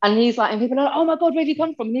 And he's like, and people are like, oh my God, where have you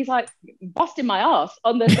come from? And he's like, busting my ass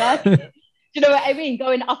on the circuit. Do you know what I mean?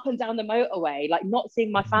 Going up and down the motorway, like not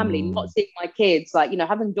seeing my family, not seeing my kids, like,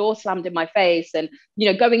 having doors slammed in my face and,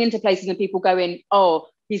 going into places and people going, oh,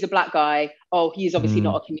 he's a black guy. Oh, he's obviously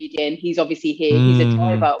not a comedian. He's obviously here. He's a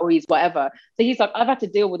driver or he's whatever. So he's like, I've had to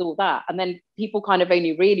deal with all that. And then people kind of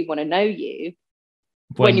only really want to know you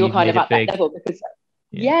when you're kind of at that level, because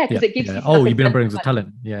because it gives you. Oh, you've been on Britain's Got Talent.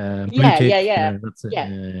 Yeah. That's it.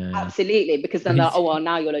 Absolutely. Because then they're like, oh, well,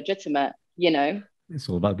 now you're legitimate, It's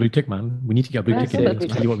all about blue tick, man. We need to get a blue tick.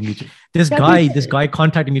 That's really what we need to. This guy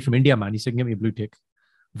contacted me from India, man. He said, "Give me a blue tick,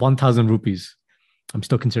 1,000 rupees." I'm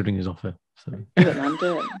still considering his offer. So do it, man.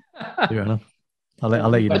 Do it. I'll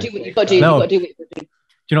let you know. You got to do what you got to do. Do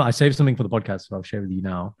you know? I saved something for the podcast, so I'll share with you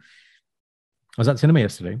now. I was at cinema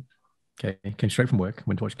yesterday. Okay, came straight from work.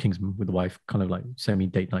 Went to watch Kingsman with the wife, kind of like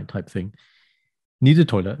semi-date night type thing. Needed a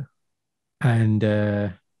toilet, and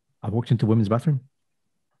I walked into the women's bathroom.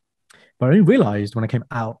 But I didn't realize when I came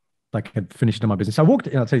out, like I had finished my business. I walked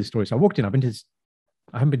in, I'll tell you the story. So I walked in, I haven't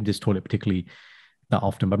been to this toilet particularly that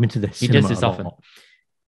often, but I've been to this. He does this often.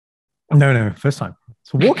 No, first time.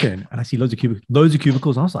 So I walk in and I see loads of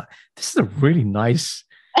cubicles. And I was like, this is a really nice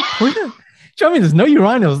toilet. Do you know what I mean? There's no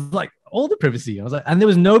urinals, like all the privacy. I was like, and there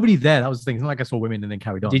was nobody there. That was the thing. It's not like I saw women and then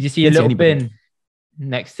carried on. Did you see a little bin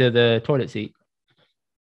next to the toilet seat?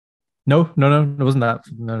 No, it wasn't that.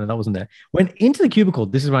 No, that wasn't there. Went into the cubicle.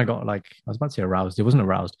 This is when I got like, I was about to say aroused. It wasn't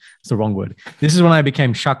aroused. It's the wrong word. This is when I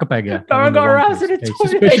became shakapega. No, I got aroused in a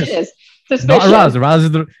toilet. Suspicious. Not aroused.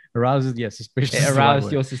 Aroused. Yeah, suspicious. It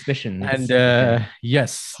aroused your suspicions. And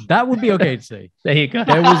yes, that would be okay to say. There you go.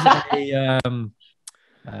 There was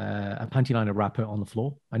a panty liner wrapper on the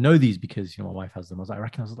floor. I know these because my wife has them. I was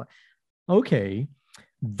like, okay.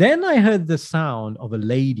 Then I heard the sound of a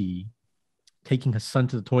lady taking her son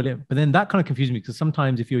to the toilet. But then that kind of confused me because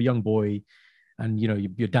sometimes if you're a young boy and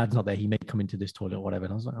your dad's not there, he may come into this toilet or whatever.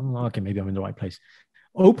 And I was like, oh, okay, maybe I'm in the right place.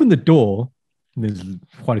 Open the door. There's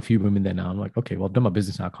quite a few women there now. I'm like, okay, well, I've done my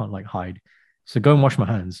business now. I can't like hide. So go and wash my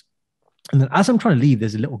hands. And then as I'm trying to leave,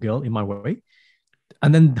 there's a little girl in my way.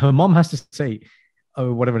 And then her mom has to say,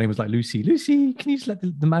 oh, whatever her name was, like Lucy, can you just let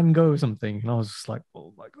the man go or something? And I was just like,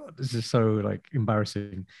 oh my God, this is so like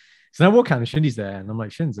embarrassing. So then I walk out and Shindy's there. And I'm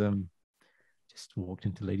like, Shins, just walked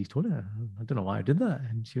into the ladies' toilet. I don't know why I did that.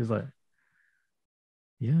 And she was like,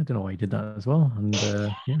 yeah, I don't know why you did that as well. And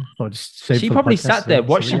yeah, so I just she probably sat there,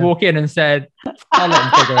 watched you walk in and said, I'll let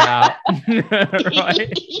him figure it out.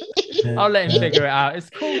 Right? I'll let him figure it out.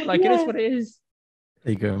 It's cool. Like, it is what it is.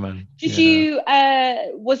 There you go, man. Did you,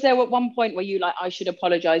 was there at one point where you like, I should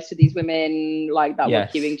apologize to these women like that were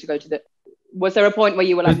queuing to go to the, was there a point where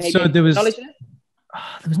you were like, maybe so there was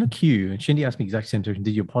no queue. And Shindy asked me exactly the same question,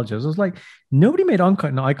 did you apologize? I was like, nobody made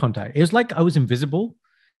eye contact. It was like I was invisible.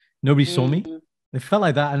 Nobody saw me. It felt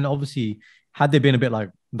like that. And obviously, had they been a bit like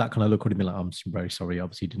that kind of look, would have been like, I'm very sorry.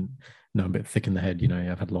 Obviously, didn't know, a bit thick in the head.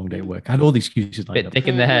 I've had a long day at work. I had all the excuses. Bit thick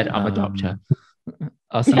in the head. I'm a doctor.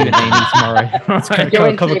 I'll see you in Amy tomorrow.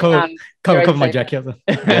 cover my jacket.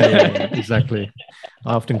 Yeah, exactly.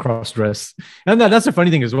 I often cross dress. And that's the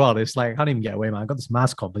funny thing as well. It's like, I can't even get away, man. I got this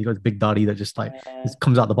mask on, but you got this big daddy that just like it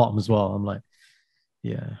comes out the bottom as well. I'm like,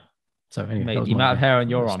 yeah. So anyway, mate, the amount of hair on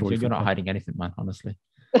your arms, you're not hiding anything, man. Honestly.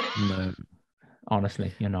 No.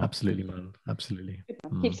 Honestly, you're not. Absolutely, man. Absolutely.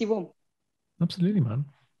 Keeps you warm. Absolutely, man.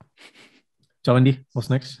 So, Indy, what's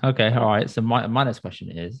next? Okay, all right. So my next question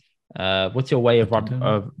is, what's your way of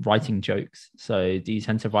writing jokes? So do you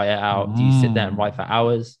tend to write it out? Do you sit there and write for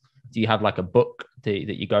hours? Do you have like a book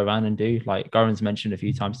that you go around and do? Like Goran's mentioned a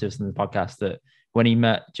few times to us in the podcast that when he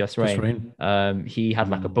met Just Rain, he had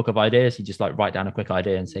like a book of ideas. He just like write down a quick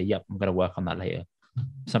idea and say, yep, I'm going to work on that later.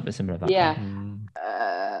 Something similar to that. Yeah.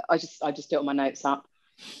 I just do it on my notes app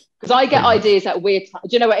because I get ideas at weird times.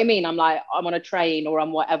 Do you know what I mean? I'm like, I'm on a train or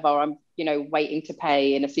I'm whatever. I'm waiting to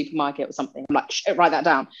pay in a supermarket or something. I'm like, shit, write that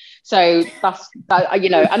down. So that's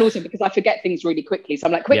and also because I forget things really quickly. So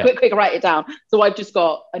I'm like, quick, write it down. So I've just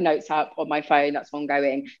got a notes app on my phone that's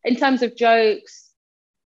ongoing. In terms of jokes,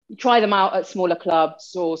 try them out at smaller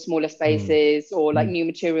clubs or smaller spaces or like new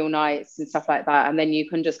material nights and stuff like that. And then you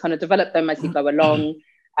can just kind of develop them as you go along.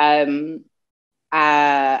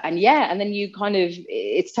 And then you kind of,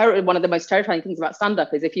 it's terrible. One of the most terrifying things about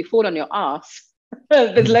stand-up is if you fall on your ass,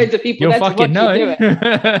 there's loads of people there to watch you do it.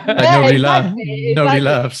 Nobody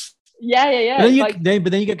laughs. Yeah.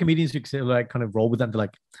 But then you get comedians who like kind of roll with that. They're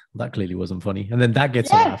like, well, that clearly wasn't funny, and then that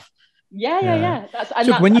gets a laugh. Yeah.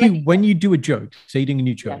 So when you do a joke, say you're doing a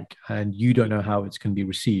new joke, and you don't know how it's going to be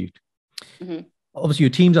received. Obviously, your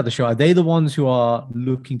teams at the show, are they the ones who are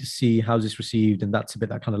looking to see how's this received, and that's a bit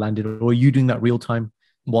that kind of landed, or are you doing that real time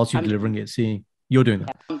whilst you're delivering it? Seeing you're doing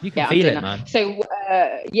that, you can feel it, man. So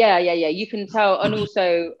you can tell, and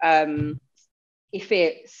also if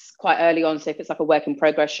it's quite early on, so if it's like a work in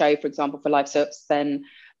progress show, for example, for live Sukhs, then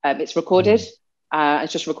it's recorded.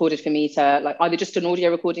 It's just recorded for me to like either just an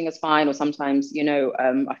audio recording is fine, or sometimes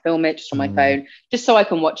I film it just on my phone, just so I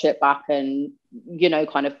can watch it back and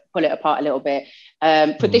kind of pull it apart a little bit.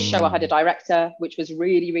 For this show, I had a director, which was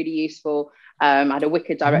really, really useful. I had a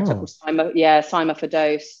wicked director called Saima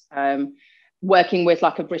Firdaus. Working with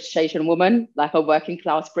like a British Asian woman, like a working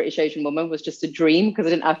class British Asian woman, was just a dream because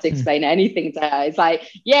I didn't have to explain anything to her. It's like,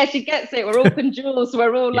 yeah, she gets it. We're all conjures.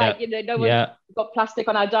 We're all like, no one's got plastic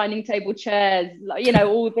on our dining table chairs. Like,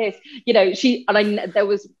 all this. There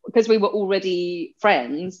was, because we were already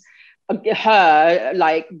friends. Her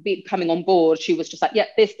coming on board, she was just like, yeah,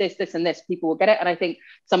 this, and this. People will get it. And I think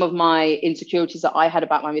some of my insecurities that I had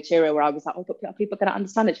about my material, where I was like, oh, but people are going to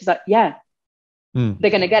understand it. She's like, yeah.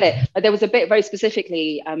 They're going to get it. There was a bit very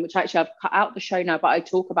specifically, which actually I've cut out the show now, but I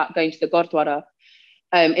talk about going to the Gurdwara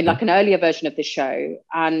in like an earlier version of the show,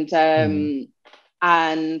 and I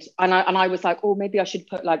was like, oh, maybe I should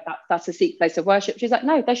put like that's a Sikh place of worship. She's like,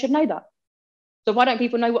 no, they should know that. So why don't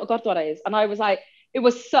people know what a Gurdwara is? And I was like, it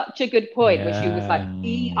was such a good point where she was like,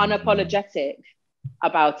 be unapologetic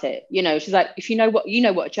about it. She's like, if you know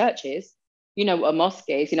what a church is. You know what a mosque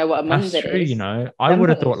is, you know what a mandir is. I would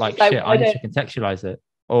have thought like shit, I need to contextualize it.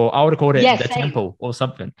 Or I would have called it the temple or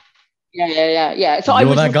something. Yeah. So I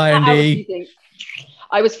was that guy, Andy.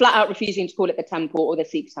 I was flat out refusing to call it the temple or the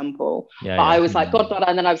Sikh temple. I was like, Gurdwara,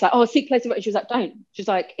 and then I was like, oh, Sikh place of it. She was like, don't. She's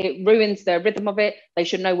like, it ruins the rhythm of it. They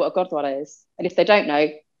should know what a Gurdwara is. And if they don't know,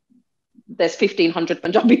 there's 1,500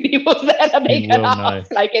 Punjabi people there that they can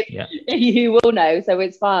ask. Like you will know, so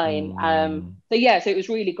it's fine. So it was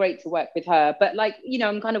really great to work with her. But like, you know,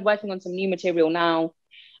 I'm kind of working on some new material now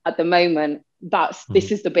at the moment.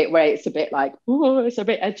 This is the bit where it's a bit like, oh, it's a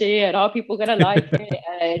bit edgy, and are people gonna like it?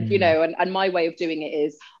 And you know, and my way of doing it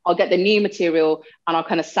is I'll get the new material and I'll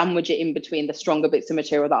kind of sandwich it in between the stronger bits of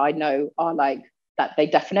material that I know are like that they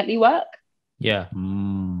definitely work. Yeah.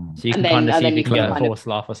 So you can kind of see if you can get a forced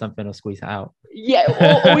laugh or something, or squeeze it out.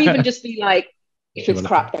 Yeah, or even just be like, if it's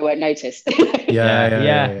crap, they won't notice.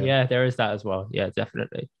 Yeah. There is that as well. Yeah,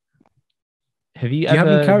 definitely. Have you ever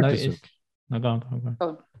any characters? noticed? No, go on.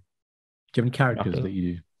 Do you have any characters that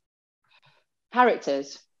you do?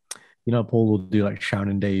 Characters? You know, Paul will do like Sharon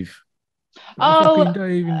and Dave. Dave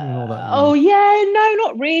and all that. Oh yeah, no,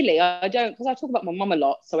 not really. I don't, because I talk about my mum a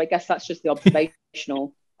lot, so I guess that's just the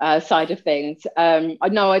observational side of things. I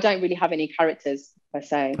don't really have any characters per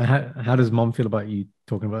se. How does mum feel about you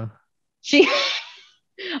talking about her?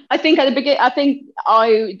 I think at the beginning,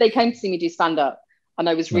 they came to see me do stand up, and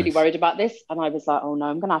I was really worried about this, and I was like, oh no,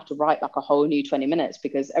 I'm gonna have to write like a whole new 20 minutes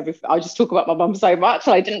because I just talk about my mum so much,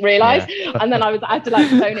 and I didn't realize. And then I had to like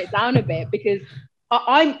tone it down a bit because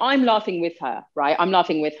I'm laughing with her, right? I'm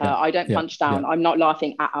laughing with her. I don't punch down. I'm not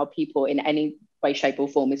laughing at our people in any way, shape or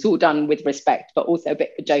form. It's all done with respect, but also a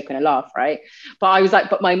bit of a joke and a laugh, right? But I was like,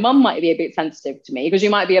 but my mum might be a bit sensitive to me because you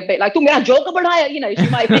might be a bit like, joke about, you know, she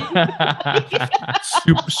might be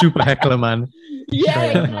super heckler, man.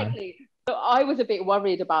 Yeah, exactly. So I was a bit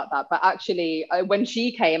worried about that, but actually when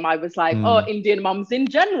she came, I was like, Indian mums in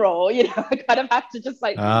general, you know, I kind of had to just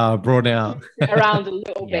like broaden out around a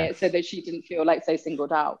little bit so that she didn't feel like so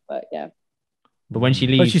singled out. But yeah. But when she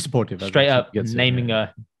leaves, she's supportive. Straight up naming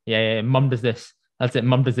her. Yeah. Mum does this. That's it.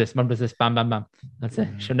 Mum does this. Mum does this. Bam, bam, bam. That's it.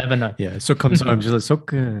 She'll never know. Yeah. So comes home. She's like,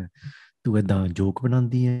 Sukh, tu eda joke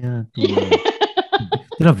banandi hai.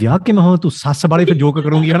 तेरा व्याह के मैं हूँ तू सास बारे पे joke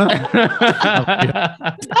करूँगी है ना.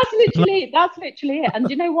 That's literally it. And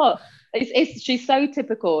you know what? She's so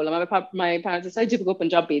typical. My parents are so typical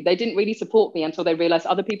Punjabi. They didn't really support me until they realized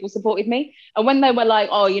other people supported me. And when they were like,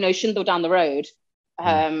 oh, you know, Shindle down the road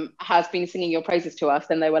has been singing your praises to us,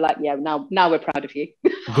 then they were like, yeah, now we're proud of you.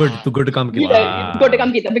 Good to come. Good to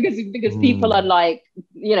come because people are like,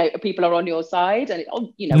 you know, people are on your side, and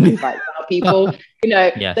you know, it's like our people, you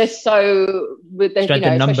know, they're so with the, you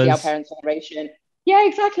know, especially our parents' generation. Yeah,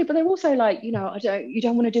 exactly. But they're also like, you know, you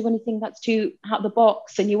don't want to do anything that's too out of the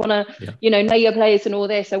box, and you want to, you know your place and all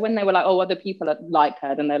this. So when they were like, oh, other people are like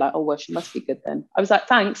her, then they're like, oh, well, she must be good then. I was like,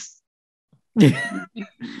 thanks.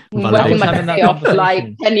 Working my day off for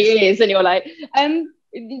like 10 years, and you're like,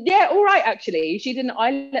 yeah, all right, actually. She didn't.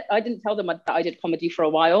 I didn't tell them that I did comedy for a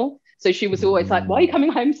while, so she was always like, why are you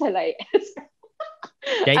coming home so late?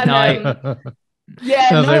 Date night. Yeah,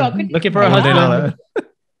 no, I couldn't. Looking for a husband.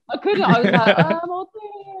 I couldn't. I was like,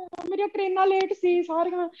 मेरी train ना let see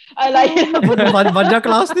सारी like वज्जा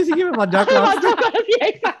class नहीं सी मैं वज्जा class. Yeah,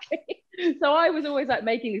 exactly. So I was always like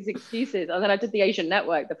making these excuses, and then I did the Asian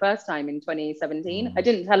Network the first time in 2017. I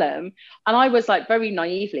didn't tell him, and I was like very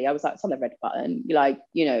naively, I was like, it's on the red button. Like,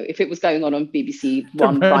 you know, if it was going on BBC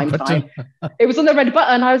One prime time, it was on the red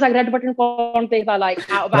button. I was like, red button on thing about like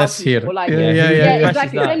out of hours or like yeah,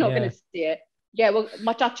 exactly. They're not going to see it. Yeah, well,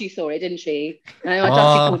 my chachi saw it, didn't she? And my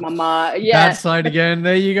chachi called mama. Yeah, that side again.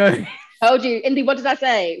 There you go. Told you, Indy. What did I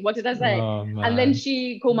say? Oh, and then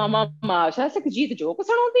she called my mama. She said, "Because you the joke." I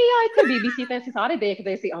said, BBC they started there.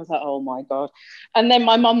 I was like, "Oh my god!" And then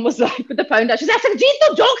my mum was like, with the phone down, she said, "Jesus,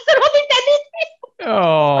 the jokes are not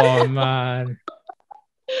Oh man.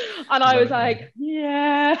 And I was like,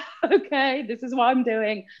 "Yeah, okay, this is what I'm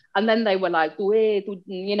doing." And then they were like,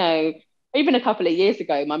 you know. Even a couple of years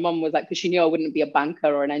ago, my mum was like, because she knew I wouldn't be a banker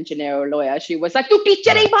or an engineer or a lawyer, she was like, "Tu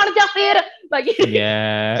teacher hi ban ja fir." Like,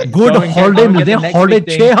 yeah, good holiday milte hain,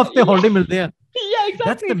 holiday 6 hafte holiday milte hain. Yeah, exactly.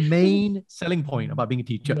 That's the main selling point about being a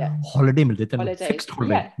teacher. Holiday milte hain, fixed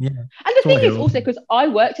holiday. Yeah. And the thing is also because I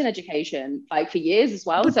worked in education like for years as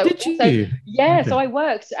well. So I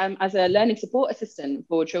worked as a learning support assistant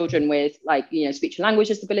for children with like, you know, speech and language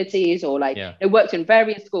disabilities, or like I worked in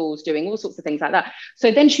various schools doing all sorts of things like that.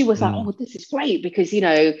 So then she was like, "Oh, this is great because you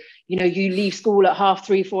know you leave school at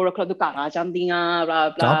 3:30, 4 o'clock. Blah blah.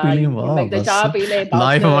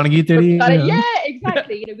 Life yeah,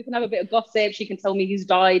 exactly. You know, we can have a bit of gossip. She can tell me who's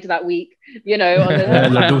died that week. You know, you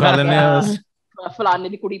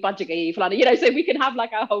know, so we can have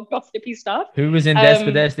like our whole gossipy stuff. Who was in Des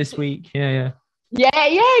for Des this week? Yeah,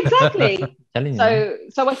 exactly.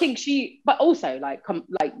 So I think but also like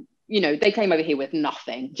they came over here with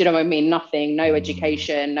nothing. Do you know what I mean? Nothing, no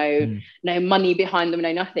education, no money behind them,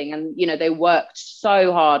 no nothing. And, they worked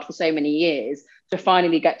so hard for so many years to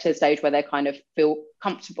finally get to a stage where they kind of feel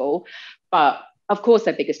comfortable. But of course,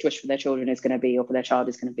 their biggest wish for their children is going to be, or for their child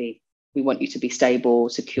is going to be, we want you to be stable,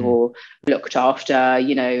 secure, looked after,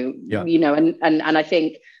 and I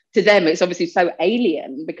think to them, it's obviously so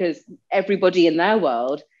alien because everybody in their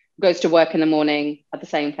world goes to work in the morning at the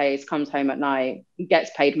same place, comes home at night,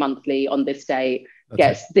 gets paid monthly on this date,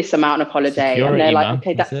 gets this amount of holiday. Security, and they're like,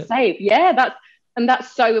 okay, that's safe. Yeah,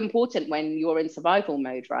 that's so important when you're in survival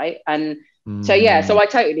mode, right? And so I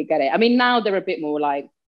totally get it. I mean, now they're a bit more like,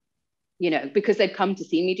 because they've come to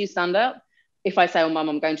see me do stand-up. If I say, oh, mum,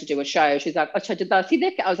 I'm going to do a show, she's like, acha, did I see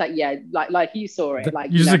this? I was like, yeah, like you saw it.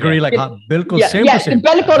 Like, you just agree, like, bilkul same to same.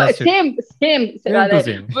 Bilkul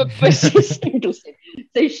same.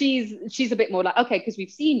 So she's a bit more like, okay, because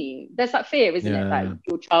we've seen you. There's that fear, isn't it? That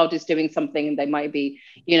your child is doing something and they might be,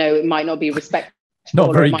 it might not be respectful.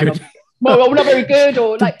 Not very good. Not very good,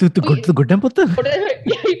 or like good temper. But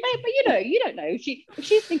you don't know. She's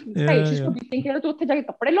thinking stage. She's probably thinking, stage. Yeah,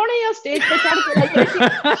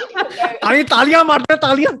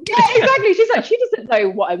 exactly. She's like, she doesn't know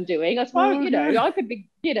what I'm doing. As far as I could be.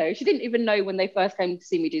 She didn't even know when they first came to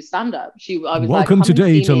see me do stand up. I was welcome like,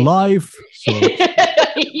 today to live.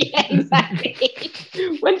 Yeah, exactly.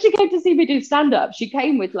 When she came to see me do stand up, she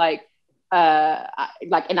came with like in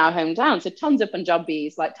our hometown, so tons of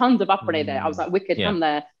Punjabis, like tons of Apne there. I was like, wicked, come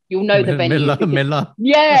there, you'll know the venue.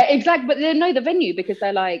 Yeah, exactly. But they know the venue because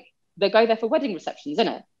they go there for wedding receptions, isn't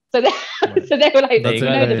it? So they were like, the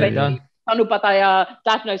venue.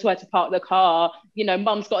 Dad knows where to park the car,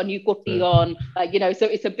 mum's got a new kurti on, so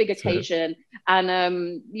it's a big occasion. And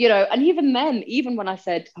and even then, even when I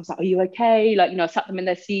said, I was like, are you okay? Like, I sat them in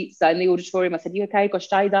their seats in the auditorium. I said, you okay? Kuch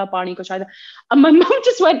chaida, pani kuch chaida. And my mum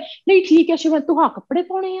just went, nahi theek hai. She went, tu haan kapde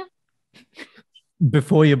paune hai.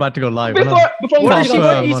 Before you're about to go live. Before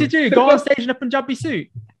what you to do? Go on stage in a Punjabi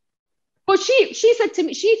suit. Well, she said to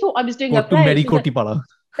me, she thought I was doing a play.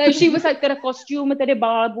 So she was like, tera costume, tere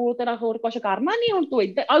baal bool, tera aur kuch karna nahi hun tu.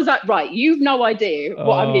 I was like, right, you've no idea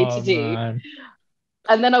what I need to do. Man.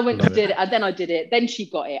 And then I went to did it, and then I did it. Then she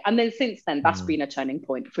got it, and then since then, that's been a turning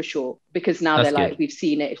point for sure. Because now they're like, we've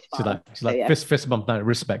seen it. She's like fist bump now,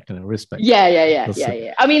 respect.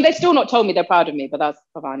 Yeah. I mean, they've still not told me they're proud of me, but that's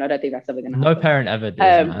fine. I don't think that's ever gonna happen. No parent ever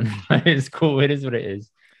does, man. It's cool. It is what it is.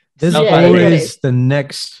 There's always the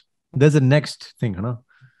next. There's a next thing, huh?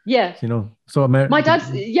 Yeah. So my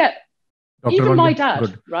dad's even my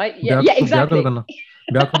dad, right? Yeah, exactly.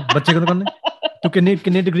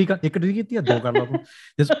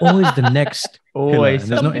 There's always the next. Always.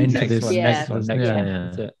 There's no end to this.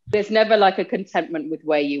 There's never like a contentment with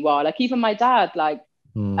where you are. Like even my dad, like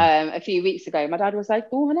a few weeks ago, my dad was like,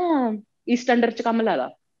 "Oh, man, Eastenders ch kam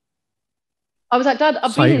lala." I was like, Dad,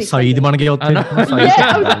 I've been in Eastenders.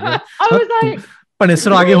 I was like.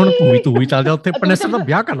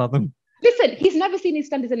 Listen, he's never seen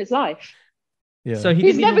Eastenders in his life. Yeah. So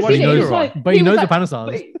he's never seen it in his life. But he knows the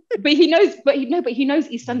Panasars. But he knows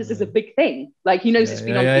Eastenders is a big thing. Like he knows it's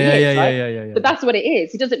been on for years, right? But that's what it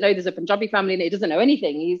is. He doesn't know there's a Punjabi family in it. He doesn't know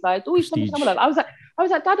anything. He's like, oh, Eastenders. I was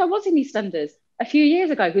like, Dad, I was in Eastenders a few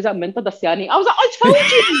years ago. He was like, Minta Dasyani. I was like, I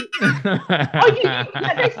told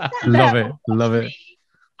you. Love it.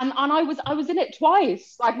 And I was in it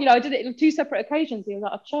twice. Like, I did it on 2 separate occasions. He was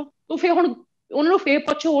like, acha,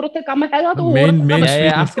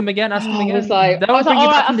 ask him again. I was like, all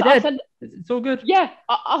right, it's all good. Yeah,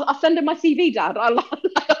 I'll send him my CV, Dad.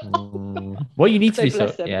 What you need to do,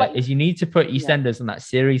 is you need to put EastEnders on that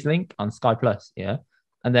series link on Sky Plus,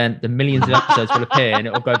 and then the millions of episodes will appear and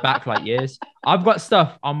it will go back like years. I've got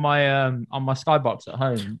stuff on my Skybox at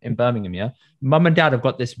home in Birmingham. Mum and Dad have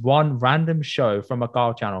got this one random show from a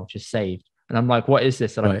Gile channel just saved, and I'm like, what is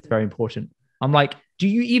this? And it's very important. I'm like, do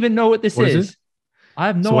you even know what this is? I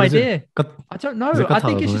have no idea. I don't know. I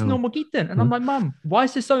think it's just normal Geetan. And I'm like, Mum, why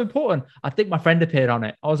is this so important? I think my friend appeared on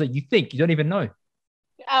it. I was like, you think? You don't even know.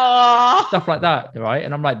 Stuff like that, right?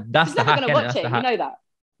 And I'm like, that's the hack. He's never going to watch it. You know that.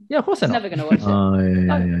 Yeah, of course I'm never going to watch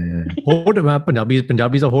it. Hoarder, man.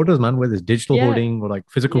 Punjabis are hoarders, man, whether it's digital hoarding or like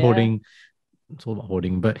physical hoarding. It's all about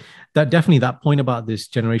hoarding. But that point about this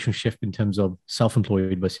generation shift in terms of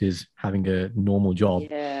self-employed versus having a normal job.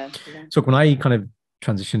 Yeah. So when I kind of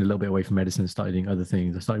transitioned a little bit away from medicine and started doing other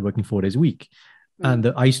things, I started working 4 days a week.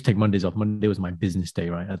 And I used to take Mondays off. Monday was my business day,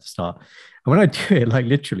 right, at the start. And when I do it, like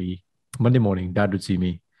literally Monday morning, Dad would see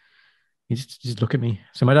me. He just look at me.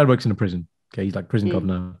 So my dad works in a prison. Okay, he's like prison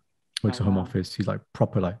governor, works at home office. He's like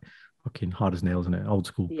proper, like fucking hard as nails in it, old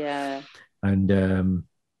school. Yeah. And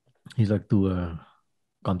he's like, "Tu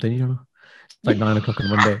काम तो नहीं जाना. It's like 9 o'clock on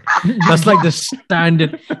Monday. That's like the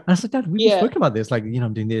standard. I said, Dad, we've spoken about this. Like,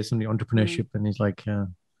 I'm doing this and the entrepreneurship. And he's like, to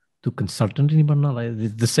consultant,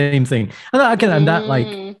 like the same thing. And that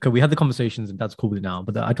like, cause we had the conversations and that's cool now.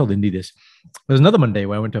 But I told Indy this. There's another Monday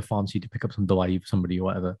where I went to a pharmacy to pick up some dawai for somebody or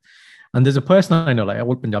whatever. And there's a person I know, like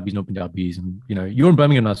all Punjabis know Punjabis. And, you're in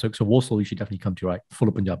Birmingham now, so Warsaw, you should definitely come to, right? Full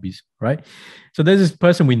of Punjabis, right? So there's this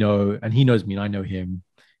person we know and he knows me and I know him.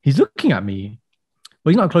 He's looking at me. But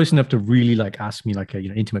he's not close enough to really like ask me like a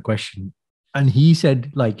intimate question. And he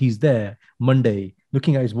said like he's there Monday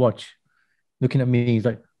looking at his watch, looking at me. He's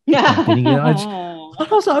like, I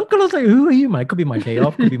was like, who are you, man? It could be my day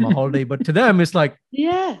off, could be my holiday. But to them, it's like,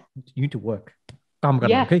 you need to work. Kaam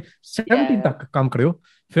karna, okay? 17 tak kaam karyo,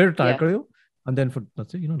 fir retire karyo, and then for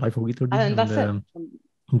that's it. Life hogi 30. And that's it.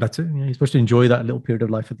 That's it. Yeah, you're supposed to enjoy that little period of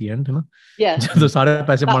life at the end, Yeah. The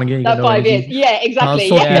 5 years. Yeah, exactly.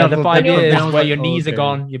 The 5 years where your knees are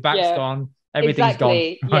gone, your back's gone, everything's gone.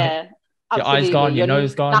 Right? Yeah. Your eyes gone, your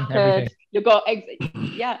nose gone, everything. You've got,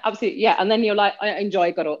 absolutely. Yeah. And then you're like, I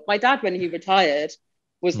enjoy God. My dad, when he retired,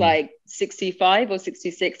 was like 65 or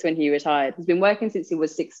 66 when he retired. He's been working since he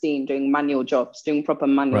was 16, doing manual jobs, doing proper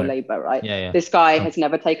manual labor, right? Yeah. This guy has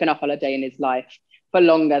never taken a holiday in his life for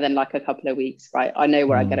longer than like a couple of weeks, right? I know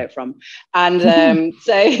where I get it from. And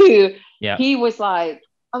so he was like,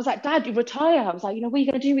 I was like, Dad, you retire. I was like, what are you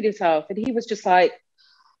going to do with yourself? And he was just like,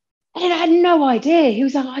 I had no idea. He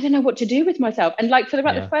was like, I don't know what to do with myself. And like for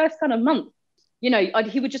the first kind of month,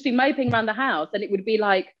 he would just be moping around the house and it would be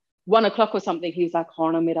like 1 o'clock or something. He was like,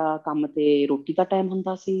 I'll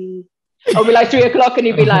be like 3 o'clock and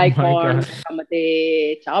he'd be like, like,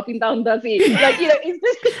 it's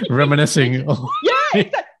just reminiscing.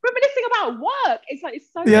 Reminiscing about work. It's like,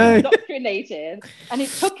 it's so indoctrinated. And it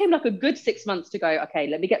took him like a good 6 months to go, okay,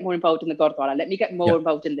 let me get more involved in the Gurdwara. Let me get more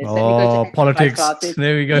involved in this. Let me go to politics. Classes.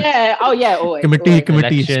 There we go. Yeah. Oh, yeah. Always. Committee.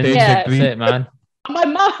 That's it, man. My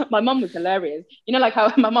mum was hilarious. Like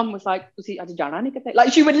how my mum was like,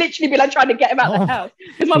 like she would literally be like trying to get him out of the house.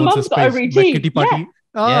 Because my mum's got a routine. But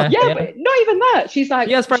not even that. She's like,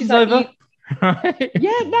 yes, friends over.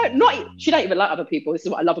 She don't even like other people. This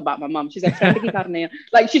is what I love about my mum. She's like,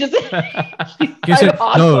 like she doesn't.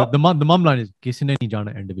 No, the mum line is "Kisi ne nahi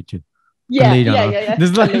jana end vich." Yeah.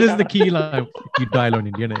 This is the key line. You dial on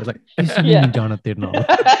Indian. It's like "Kisi ne nahi jana tere naal."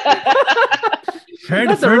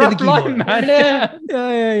 That's a rough line, man.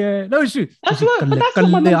 Yeah. No, it's true. That's what my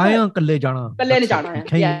mum said. Kalle jana. Kalle jana.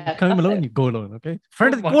 Yeah. Come alone, you go alone, okay?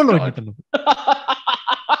 Friend, go alone.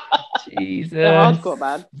 Jesus. Hardcore,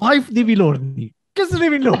 man. Wife di bhi lord nahi. Kis ne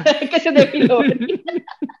bhi lord.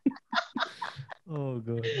 Oh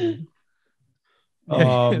god.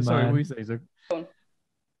 Oh, sorry, man. what you say, Sukh?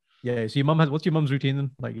 Yeah, so what's your mum's routine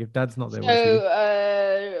then? Like if dad's not there,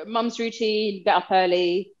 so mum's routine, get up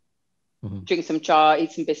early, drink some cha,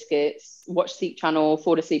 eat some biscuits, watch Sikh channel,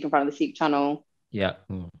 fall asleep in front of the Sikh channel. Yeah.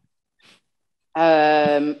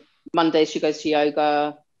 Monday she goes to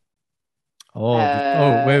yoga.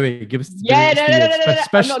 Wait. Give us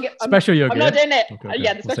special yoga. I'm not doing it.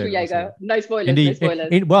 Okay. The special yoga. No spoilers. Indeed. No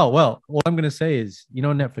spoilers. Well, what I'm going to say is,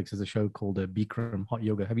 Netflix has a show called Bikram Hot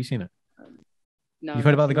Yoga. Have you seen it? No. You've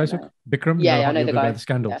heard about the guy, Sukh? Bikram? Yeah, I know the guy. The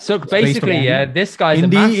scandal. Yeah. So basically, this guy's a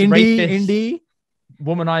mass rapist, Indy,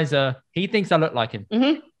 womanizer. He thinks I look like him.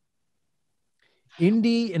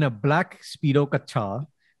 Indy in a black Speedo kacha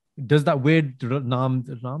does that weird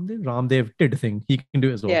Ramdev Tid thing. He can do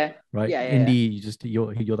it as well. Yeah. Right? Yeah. Indy,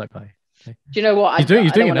 you're that guy. Okay. Do you know what? He's doing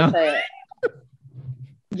it now.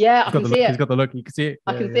 Yeah, I can see it. He's got the look. You can see it.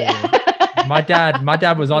 I can see it. My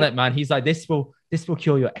dad was on it, man. He's like, this will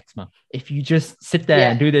cure your eczema if you just sit there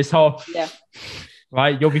and do this whole. Yeah.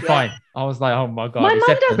 Right, you'll be fine. I was like, oh my god. My mum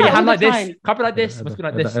does put your that hand all like the this, time. cup it like this, must be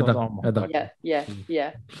like this. Oh my god. Yeah.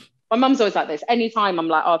 My mum's always like this. Anytime I'm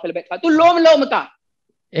like, I feel a bit like,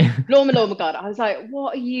 I was like,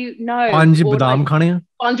 what are you? No. Panj badam khane.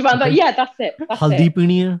 Panj badam. Yeah, that's it. Haldi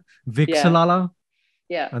pini hai. Vicks lala.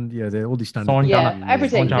 Yeah. And they're all these standards.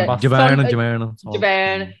 Everything.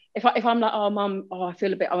 Javan. If I'm like, oh mum, I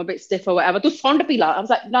feel I'm a bit stiff or whatever. Do sonda pila. I was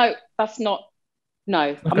like, no, that's not. No,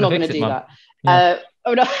 I'm not going to do that. Yeah.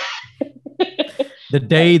 No. The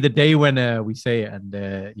day when we say it and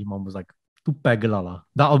your mum was like, "Tu peg lala."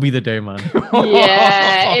 That'll be the day, man.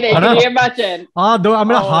 Yeah, it is. Can you imagine? I'm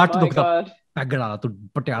gonna heart my God. Peg lala, tu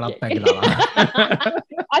patiala peg lala.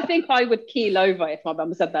 I think I would keel over if my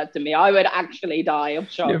mum said that to me. I would actually die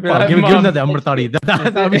of shock. Give them that Amritari.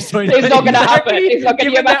 That'll be so. It's not going to happen. It's not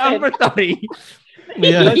going to happen.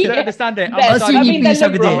 Yeah, you don't understand it.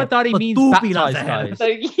 Amritari means baptized, guys.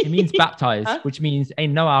 It means baptized, which means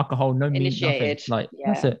ain't no alcohol, no meat, nothing. Like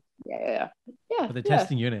that's it. Yeah. But they're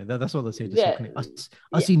testing you, innit? That's what they say. Yeah.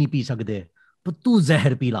 Assi nahi pee sakde, but tu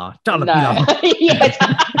zahar pila. Chal No. pila. Yes.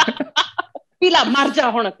 Pila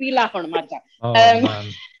marja hona, pila hona marja. Oh man.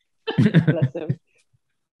 Bless him.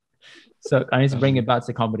 So I need to bring it back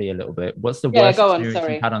to comedy a little bit. What's the Yeah, worst go on, experience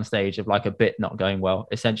sorry. you've had on stage of like a bit not going well?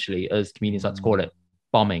 Essentially, as comedians like to call it,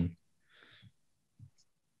 bombing.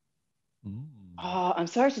 Oh, I'm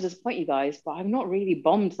sorry to disappoint you guys, but I've not really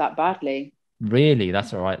bombed that badly. Really?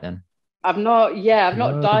 That's all right then. I've not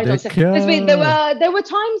died on stage. There were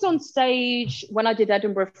times on stage when I did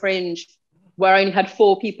Edinburgh Fringe where I only had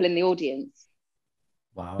 4 people in the audience.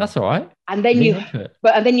 Wow. That's all right. And then you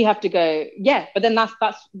have to go, yeah, but then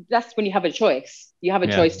that's when you have a choice. You have a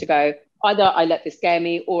choice to go, either I let this scare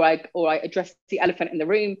me or I address the elephant in the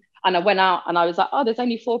room. And I went out and I was like, oh, there's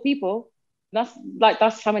only 4 people.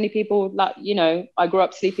 That's how many people that, you know, I grew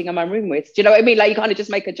up sleeping in my room with. Do you know what I mean? Like, you kind of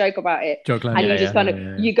just make a joke about it. And you just kind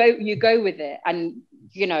of you go with it. And,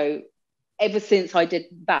 you know, ever since I did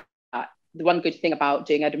that, the one good thing about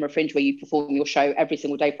doing Edinburgh Fringe, where you perform your show every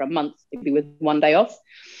single day for a month, it'd be with one day off.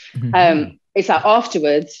 It's like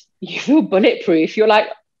afterwards you feel bulletproof. You're like,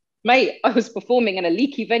 mate, I was performing in a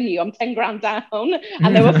leaky venue. I'm 10 grand down,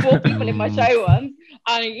 and there were 4 people in my show once.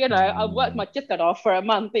 And, you know, I worked my chicken off for a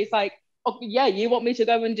month. It's like, oh yeah, you want me to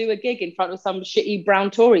go and do a gig in front of some shitty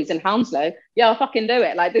brown Tories in Hounslow? Yeah, I'll fucking do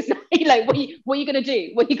it. Like, this, like, what are you gonna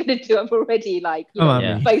do? What are you gonna do? I've already, like, you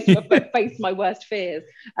know, faced my worst fears.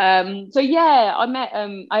 So yeah,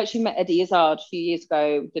 I actually met Eddie Izzard a few years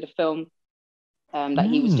ago. Did a film that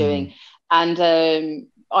he was doing, and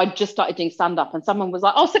I just started doing stand-up, and someone was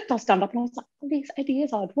like, oh, Sukh does stand-up, and I was like, oh, it's Eddie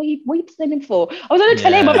Izzard, what are you telling him for? I was going to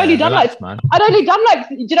tell him I'd only done like, do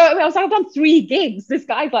you know what I mean? I was like, I've done 3 gigs. This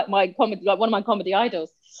guy's like my comedy, like one of my comedy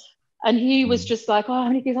idols. And he was just like, oh, how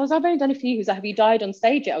many gigs? I was like, I've only done a few. He was like, have you died on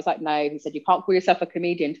stage yet? I was like, no. He said, you can't call yourself a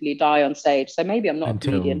comedian until you die on stage. So maybe I'm not a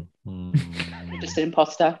comedian. Just an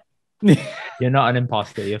imposter. You're not an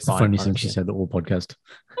imposter. You're fine. The funny thing she said the whole podcast.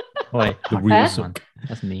 Wait, the real Sukh.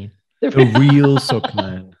 That's mean. The real Sukh,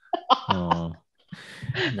 man. Oh.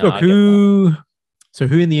 Look, who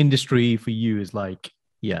in the industry for you is like,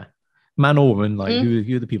 man or woman, like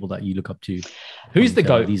who are the people that you look up to? Who's the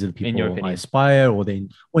GOAT? These are the people in your opinion? I aspire, or they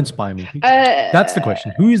inspire me. That's the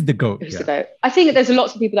question. Who is the GOAT? Who's the GOAT? I think there's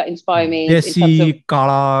lots of people that inspire me. Desi,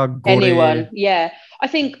 Kala, Gore. Anyone, yeah. I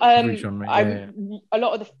think I'm a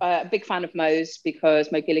lot of the big fan of Mo's,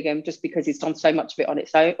 because Mo Gilligan, just because he's done so much of it on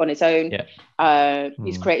its own. Yeah.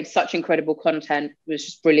 He's created such incredible content, it was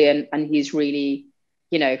just brilliant, and he's really,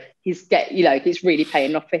 you know, it's really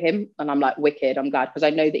paying off for him, and I'm like, wicked. I'm glad, because I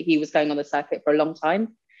know that he was going on the circuit for a long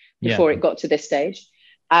time before it got to this stage.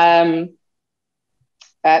 Peter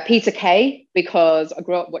Kay, because I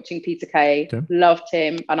grew up watching Peter Kay, loved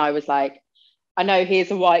him, and I was like, I know he's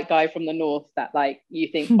a white guy from the north that, like, you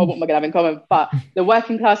think, oh, what am I gonna have in common? But the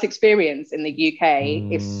working class experience in the UK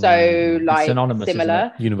is so, like,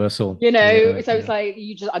 similar, universal. You know, it's like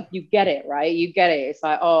you get it, right? You get it. It's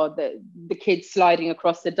like, oh, the kids sliding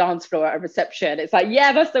across the dance floor at a reception. It's like,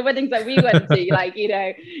 yeah, that's the weddings that we went to. Like, you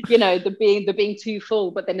know, the being too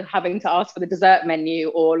full, but then having to ask for the dessert menu,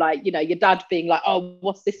 or like, you know, your dad being like, oh,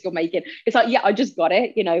 what's this you're making? It's like, yeah, I just got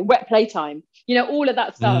it. You know, wet playtime. You know, all of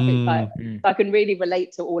that stuff. It's like I can really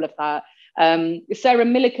relate to all of that. Sarah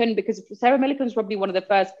Millican, because Sarah Millican is probably one of the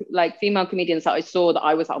first, like, female comedians that I saw that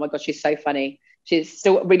I was like, oh my god, she's so funny. She's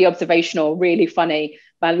still really observational, really funny,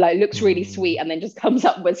 but like looks really sweet, and then just comes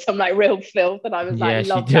up with some like real filth, and I was like,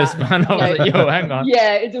 love she does, man. I was like, yo, hang on.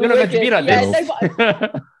 Yeah, it's you're not meant to be like this.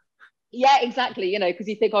 Yeah, exactly. You know, because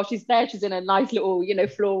you think, oh, she's there, she's in a nice little, you know,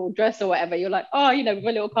 floral dress or whatever. You're like, oh, you know, with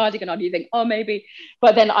a little cardigan on. You think, oh, maybe.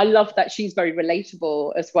 But then I love that she's very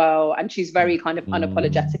relatable as well, and she's very kind of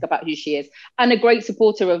unapologetic about who she is, and a great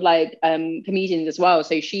supporter of like comedians as well.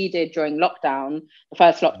 So she did during lockdown, the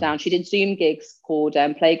first lockdown, she did Zoom gigs called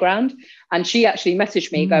Playground, and she actually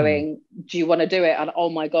messaged me going, do you want to do it? And oh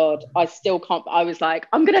my god, I still can't. I was like,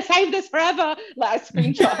 I'm gonna save this forever. Like, I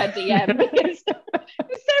screenshot her DM because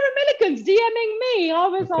Sarah Millican's DMing me. I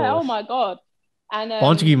was like, oh my god. And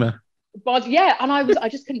but yeah, and I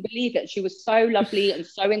just couldn't believe it. She was so lovely and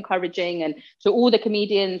so encouraging, and to all the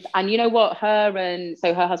comedians. And you know what, her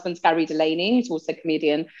husband's Gary Delaney, who's also a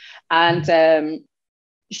comedian, and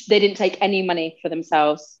they didn't take any money for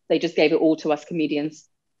themselves. They just gave it all to us comedians.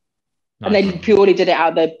 Nice. And they purely did it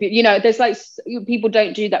out of the, you know, there's like, people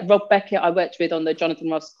don't do that. Rob Beckett, I worked with on the Jonathan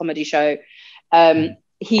Ross comedy show.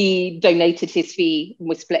 He donated his fee, and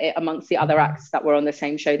we split it amongst the other acts that were on the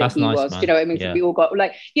same show that he was. Man. Do you know what I mean? Yeah. So we all got,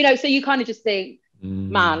 like, you know, so you kind of just think,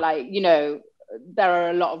 man, like, you know, there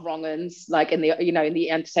are a lot of wrong uns, like in the, you know, in the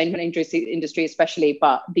entertainment industry especially,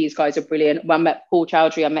 but these guys are brilliant. When I met Paul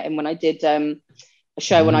Chowdhury, I met him when I did a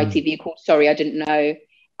show on ITV called Sorry I Didn't Know,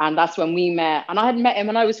 and that's when we met. And I had met him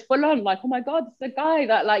and I was full on like, oh my god, it's the guy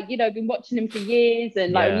that, like, you know, I've been watching him for years,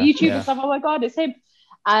 and like on YouTube and stuff. Oh my god, it's him.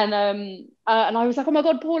 And I was like, oh my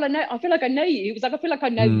god, Paul, I feel like I know you. He was like, I feel like I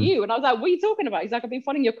know you. And I was like, what are you talking about? He's like, I've been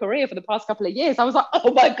following your career for the past couple of years. I was like,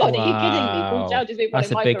 oh my god, are you kidding me? Paul Chowdhury's been following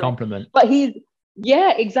That's a my big career. compliment. But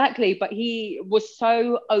yeah, exactly. But he was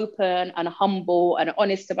so open and humble and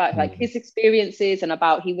honest about like his experiences, and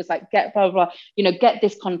about, he was like, get blah, blah, blah, you know, get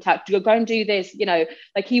this contact, go and do this, you know,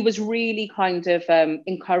 like he was really kind of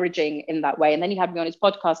encouraging in that way. And then he had me on his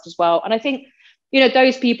podcast as well. And I think, you know,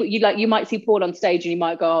 those people, you might see Paul on stage and you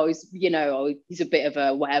might go, oh, he's a bit of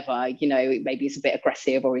a whatever, you know, maybe he's a bit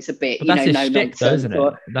aggressive, or he's a bit, but no nonsense.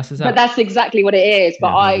 But that's exactly what it is.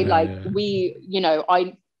 But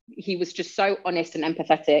he was just so honest and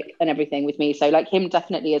empathetic and everything with me. So like him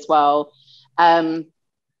definitely as well. I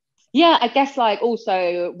guess like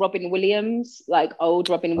also Robin Williams, like old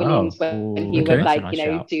Robin Williams, when he would like, you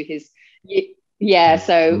know, do his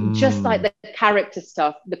so just like the character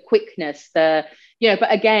stuff, the quickness, but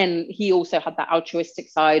again, he also had that altruistic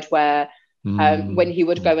side where when he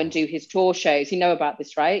would go and do his tour shows, you know about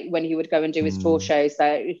this, right? When he would go and do his tour shows,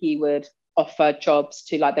 that he would offer jobs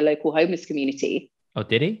to like the local homeless community. Oh,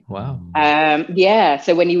 did he? Wow.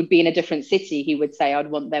 So when he would be in a different city, he would say, I'd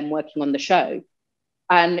want them working on the show.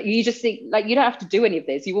 And you just think, like, you don't have to do any of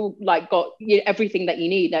this. You all like got everything that you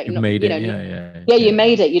need. Like, you made it. You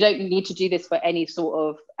made it. You don't need to do this for any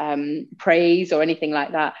sort of praise or anything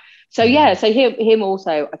like that. So so him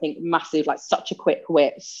also, I think, massive, like such a quick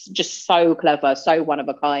wit, just so clever, so one of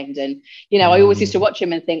a kind. And I always used to watch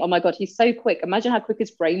him and think, oh my god, he's so quick. Imagine how quick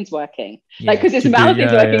his brain's working. Like, because his mouth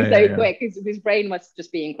is working so quick. His brain must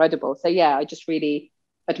just be incredible. So I just really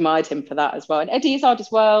admired him for that as well. And Eddie Izzard as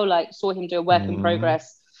well, like saw him do a work in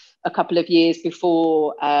progress a couple of years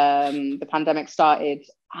before the pandemic started,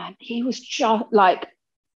 and he was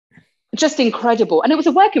just incredible. And it was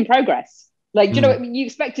a work in progress. Like, you know, you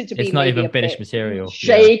expect it to be, it's not even finished material,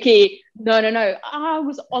 shaky. No. I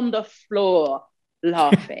was on the floor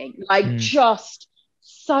laughing, like just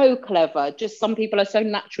so clever. Just, some people are so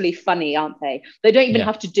naturally funny, aren't they? They don't even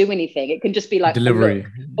have to do anything. It can just be like delivery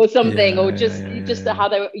or something, or just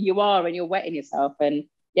how you are and you're wetting yourself. And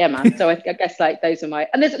man. So I guess like those are my,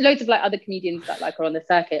 and there's loads of like other comedians that like are on the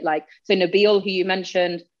circuit. Like, so Nabil, who you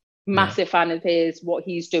mentioned, massive fan of his. What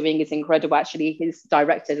he's doing is incredible. Actually, his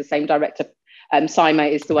director is the same director. Saima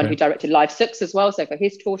is the one who directed Live Sukhs as well. So for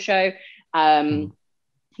his tour show, really,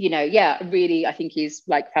 I think he's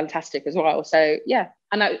like fantastic as well. So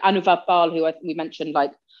and Anubhav Bal, who we mentioned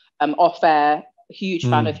like off air, huge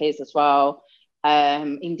fan of his as well.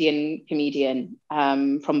 Indian comedian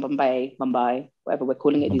from Mumbai, whatever we're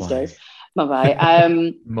calling it these days. Mumbai.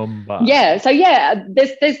 Mumbai. So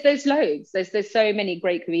there's loads. There's so many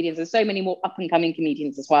great comedians. There's so many more up and coming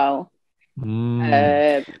comedians as well.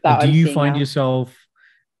 Do you find yourself,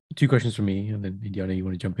 two questions from me, and then Indiana, you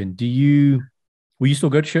want to jump in. Will you still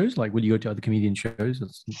go to shows? Like, will you go to other comedian shows?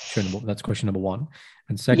 That's question number one.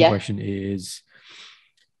 And second question is,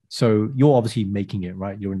 so you're obviously making it,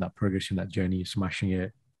 right? You're in that progression, that journey, you're smashing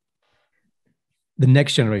it. The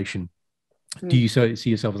next generation, do you see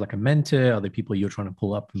yourself as like a mentor? Are there people you're trying to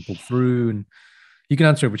pull up and pull through? And you can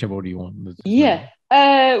answer whichever order you want.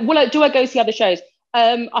 Well, do I go see other shows?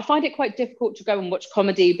 I find it quite difficult to go and watch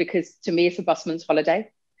comedy, because to me it's a busman's holiday.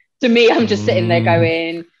 To me, I'm just sitting there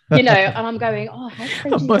going, and I'm going, oh, how did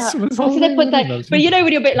they do that? How did they put that? But when you're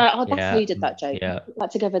a bit like, oh, that's how you did that joke. You put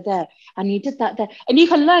that together there, and you did that there, and you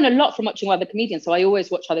can learn a lot from watching other comedians. So I always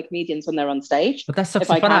watch other comedians when they're on stage. But that's such a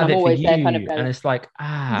fun of it for you, kind of and it's like,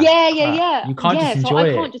 you can't just enjoy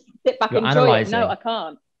it. I can't just sit back and enjoy it. No, I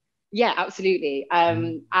can't. Yeah, absolutely.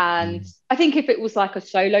 And I think if it was like a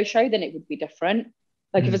solo show, then it would be different.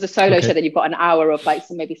 Like if it's a solo show, then you've got an hour of like,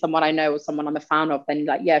 so maybe someone I know or someone I'm a fan of, then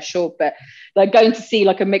like, sure. But like going to see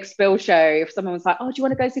like a mixed bill show, if someone was like, oh, do you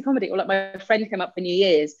want to go see comedy? Or like my friend came up for New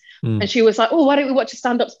Year's and she was like, oh, why don't we watch a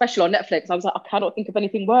stand-up special on Netflix? I was like, I cannot think of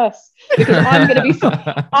anything worse, because I'm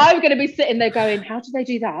going to be sitting there going, how did they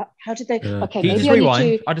do that? How did they? Okay,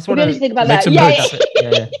 maybe I just want to think about that.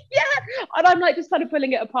 And I'm like just kind of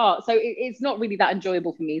pulling it apart. So it's not really that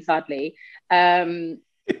enjoyable for me, sadly.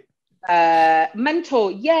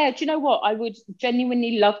 Mentor, do you know what, I would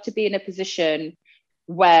genuinely love to be in a position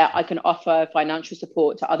where I can offer financial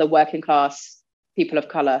support to other working class people of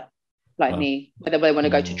color. like me, whether they want to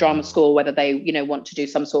go to drama school, whether they, you know, want to do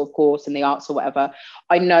some sort of course in the arts or whatever.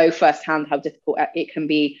 I know firsthand how difficult it can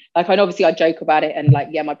be. Like, and obviously I joke about it and like,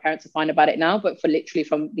 yeah, my parents are fine about it now, but for literally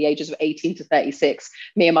from the ages of 18 to 36,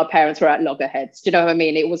 me and my parents were at loggerheads. Do you know what I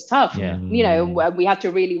mean? It was tough. Yeah. You know, we had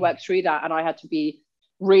to really work through that, and I had to be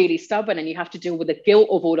really stubborn, and you have to deal with the guilt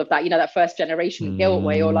of all of that, you know, that first generation guilt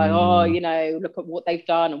where you're like, oh, you know, look at what they've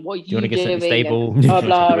done and what are you want to get doing, stable, and blah,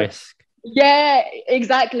 blah. risk. Yeah,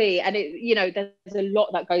 exactly. And it, you know, there's a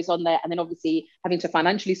lot that goes on there. And then obviously having to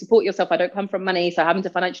financially support yourself. I don't come from money, so having to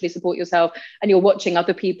financially support yourself, and you're watching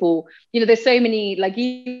other people, you know, there's so many, like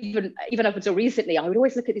even up until recently, I would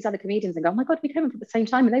always look at these other comedians and go, oh my God, we came up at the same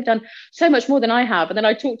time and they've done so much more than I have. And then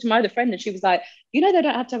I talked to my other friend and she was like, you know, they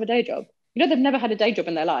don't have to have a day job. You know, they've never had a day job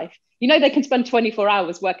in their life. You know, they can spend 24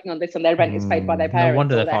 hours working on this and their rent is paid by their parents. No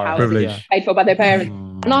wonder or their house privilege is paid for by their parents.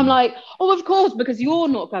 And I'm like, oh, of course, because you're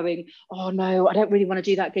not going, oh no, I don't really want to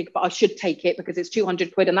do that gig, but I should take it because it's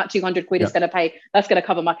 200 quid and that 200 quid is going to pay, that's going to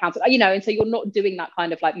cover my council, you know, and so you're not doing that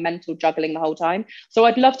kind of like mental juggling the whole time. So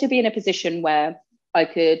I'd love to be in a position where I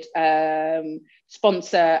could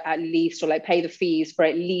sponsor at least, or like pay the fees for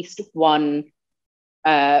at least one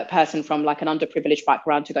person from like an underprivileged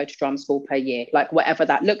background to go to drama school per year, like whatever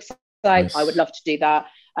that looks like. Nice. I would love to do that.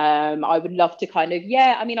 I would love to kind of,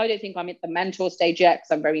 I mean, I don't think I'm at the mentor stage yet because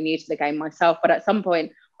I'm very new to the game myself, but at some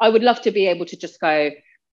point I would love to be able to just go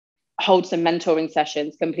hold some mentoring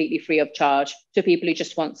sessions completely free of charge to people who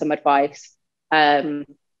just want some advice. And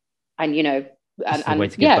you know,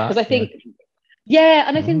 and yeah, because I think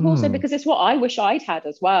and I think also because it's what I wish I'd had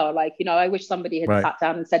as well. Like, you know, I wish somebody had sat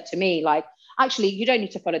down and said to me, like, actually, you don't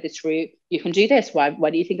need to follow this route. You can do this. Why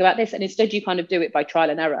do you think about this? And instead you kind of do it by trial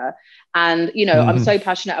and error. And, you know, I'm so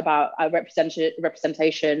passionate about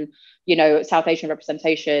representation, you know, South Asian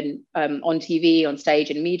representation on TV, on stage,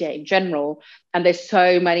 and media in general. And there's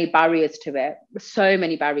so many barriers to it,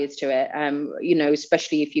 you know,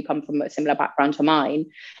 especially if you come from a similar background to mine.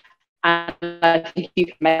 And I think you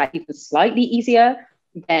can make that even slightly easier,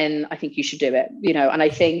 then I think you should do it, you know. And I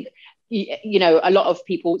think, you know, a lot of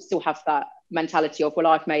people still have that mentality of, well,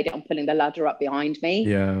 I've made it, I'm pulling the ladder up behind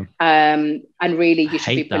me. And really you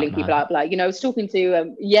should be pulling people up, like, you know, I was talking to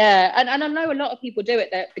and I know a lot of people do it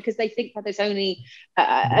there because they think that there's only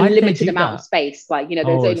a limited amount of space, like, you know,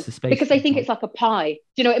 there's only because they think it's like a pie. Do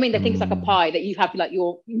you know what I mean? They think it's like a pie that you have like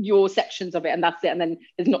your sections of it and that's it, and then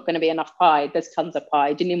there's not going to be enough pie. There's tons of pie.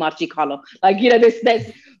 Like, you know,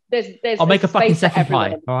 there's I'll make a fucking second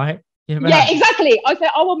pie. All right. Yeah, exactly. I say,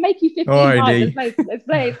 I will make you 15 pies. Let's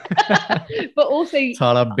play. But also,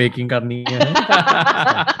 सारा baking करनी है.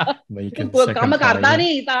 वो काम करता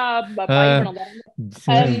नहीं था, पाई बनाता.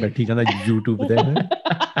 बैठी जाना YouTube पे.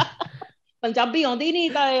 Punjabi आंदी नहीं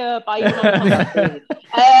था, पाई बनाता.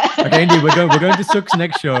 Okay, Indy, we're going to Sukh's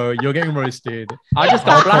next show. You're getting roasted. I just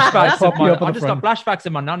got flashbacks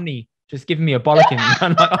of my nanny just giving me a bollocking,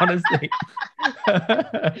 man, like, honestly.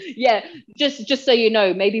 Just so you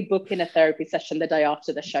know, maybe book in a therapy session the day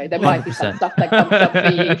after the show. There might be some stuff that comes up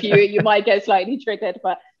for you. If you might get slightly triggered,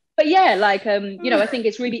 but yeah, like you know, I think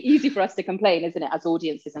it's really easy for us to complain, isn't it, as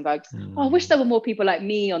audiences, and go, oh, I wish there were more people like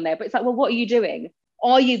me on there. But it's like, well, what are you doing?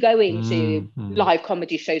 Are you going to live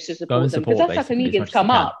comedy shows to support them? Because that's how comedians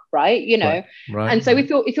come up, right? You know, and so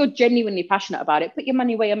if you're genuinely passionate about it, put your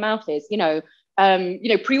money where your mouth is. You know,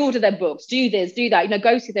 pre-order their books, do this, do that. You know,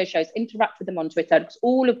 go see their shows, interact with them on Twitter, because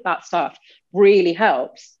all of that stuff really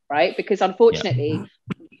helps, right? Because unfortunately,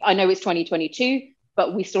 I know it's 2022,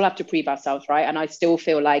 but we still have to prove ourselves, right? And I still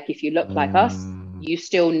feel like if you look like us, you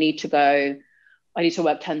still need to go, I need to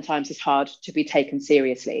work 10 times as hard to be taken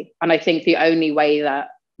seriously. And I think the only way that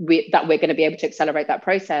we're going to be able to accelerate that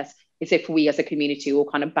process is if we as a community all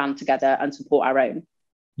kind of band together and support our own.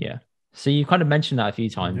 Yeah. So you kind of mentioned that a few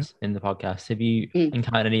times in the podcast. Have you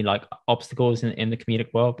encountered any like obstacles in the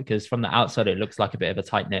comedic world? Because from the outside, it looks like a bit of a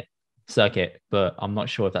tight-knit circuit, but I'm not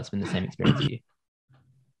sure if that's been the same experience for you.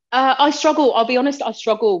 I struggle, I'll be honest, I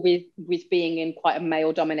struggle with being in quite a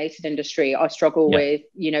male-dominated industry. I struggle with,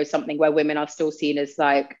 you know, something where women are still seen as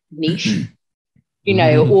like niche. You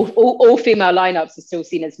know, all female lineups are still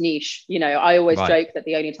seen as niche. You know, I always joke that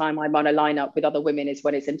the only time I'm on a lineup with other women is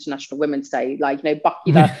when it's International Women's Day. Like, you know,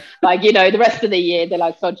 Bucky, like, you know, the rest of the year, they're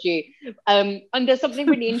like, sod you. And there's something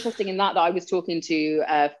really interesting in that I was talking to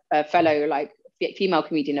a fellow, like, female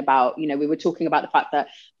comedian about. You know, we were talking about the fact that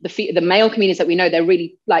the male comedians that we know, they're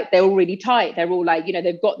really like, they're all really tight. They're all like, you know,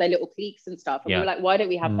 they've got their little cliques and stuff. And we were like, why don't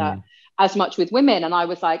we have that as much with women? And I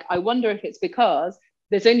was like, I wonder if it's because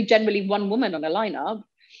there's only generally one woman on a lineup,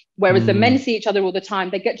 whereas the men see each other all the time.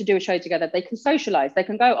 They get to do a show together. They can socialize. They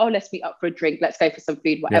can go, oh, let's meet up for a drink. Let's go for some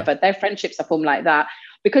food, whatever. Their friendships are formed like that.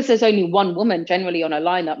 because there's only one woman generally on a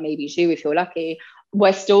lineup, maybe two if you're lucky,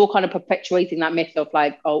 we're still kind of perpetuating that myth of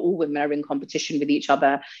like, oh, all women are in competition with each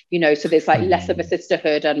other, you know, so there's like less of a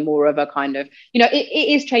sisterhood and more of a kind of, you know, it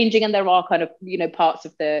is changing, and there are kind of, you know, parts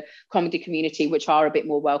of the comedy community which are a bit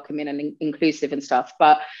more welcoming and inclusive and stuff,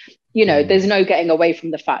 but you know, there's no getting away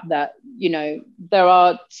from the fact that, you know, there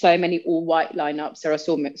are so many all white lineups, there are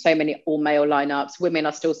so many all male lineups, women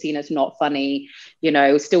are still seen as not funny, you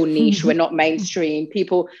know, still niche, we're not mainstream,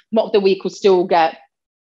 people Mock the Week will still get,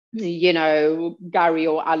 you know, Gary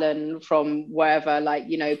or Alan from wherever, like,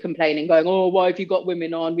 you know, complaining, going, oh, why have you got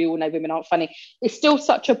women on? We all know women aren't funny. It's still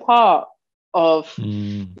such a part of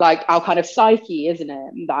like our kind of psyche, isn't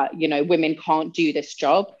it? That, you know, women can't do this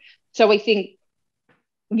job. So I think,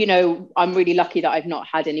 you know, I'm really lucky that I've not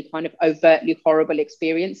had any kind of overtly horrible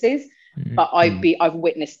experiences, but I've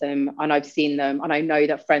witnessed them and I've seen them. And I know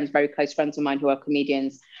that friends, very close friends of mine who are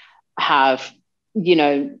comedians have, you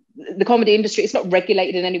know, the comedy industry, it's not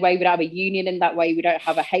regulated in any way. We don't have a union in that way. We don't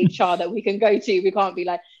have a HR that we can go to. We can't be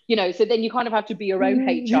like, you know, so then you kind of have to be your own HR.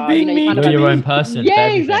 You know, you kind of your own person. Yeah,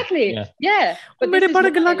 exactly. Yeah. But yeah,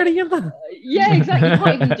 exactly. You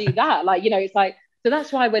can't even do that. Like, you know, it's like, so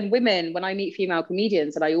that's why when I meet female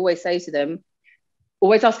comedians, and I always say to them,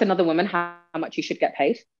 always ask another woman how much you should get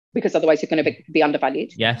paid, because otherwise you're going to be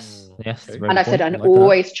undervalued. Yes. And I said, and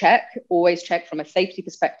always check from a safety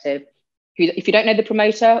perspective. If you don't know the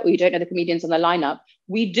promoter or you don't know the comedians on the lineup,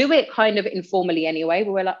 we do it kind of informally anyway,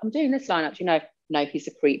 where we're like, I'm doing this lineup, you know, no, he's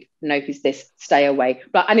a creep, no, he's this, stay away.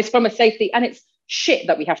 But, and it's from a safety, and it's shit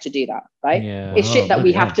that we have to do that, right? Yeah. It's shit that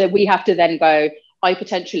we have to then go, I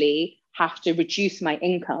potentially have to reduce my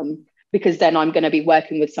income because then I'm going to be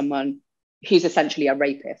working with someone who's essentially a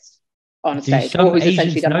rapist on a stage, or who's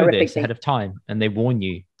essentially done horrific things ahead of time and they warn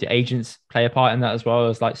you. Do agents play a part in that as well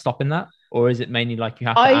as like stopping that, or is it mainly like you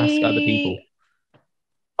have to ask other people?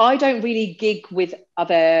 I don't really gig with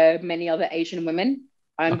many other Asian women.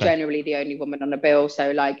 I'm generally the only woman on the bill,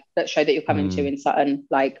 so like that show that you're coming to in Sutton,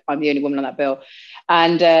 like I'm the only woman on that bill,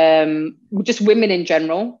 and just women in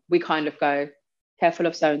general, we kind of go, careful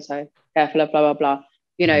of so and so, careful of blah blah blah,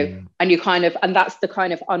 you know, and you kind of, and that's the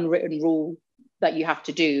kind of unwritten rule that you have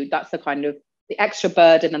to do. That's the kind of the extra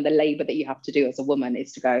burden and the labor that you have to do as a woman,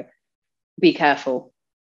 is to go, be careful,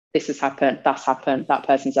 this has happened, that's happened, that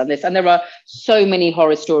person's done this. And there are so many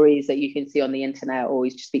horror stories that you can see on the internet, or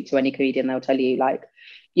you just speak to any comedian, they'll tell you, like,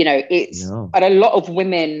 you know, it's and a lot of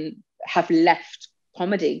women have left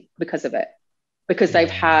comedy because of it, because they've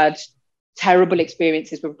had terrible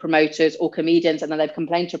experiences with promoters or comedians, and then they've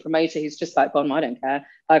complained to a promoter who's just like, I don't care,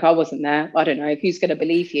 like I wasn't there, I don't know who's going to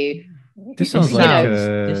believe you. This sounds like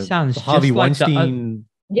this sounds Harvey Weinstein.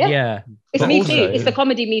 It's Me Too. It's the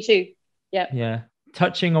comedy Me Too. Yeah.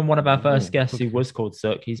 Touching on one of our first guests who was called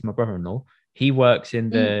Sukh, he's my brother-in-law. He works in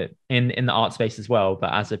the in the art space as well,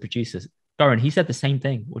 but as a producer. Goran, he said the same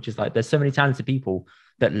thing, which is like, there's so many talented people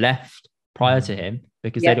that left prior to him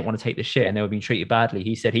because they didn't want to take the shit and they were being treated badly.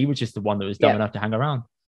 He said he was just the one that was dumb enough to hang around.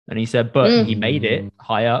 And he said, but he made it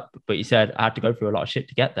high up, but he said, I had to go through a lot of shit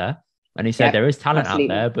to get there. And he said, there is talent out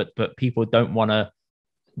there, but people don't want to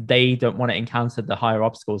encounter the higher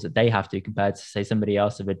obstacles that they have to, compared to, say, somebody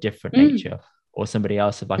else of a different nature, or somebody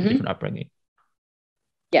else of like a different upbringing.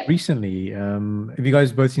 Yeah. Recently, have you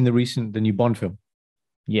guys both seen the new Bond film?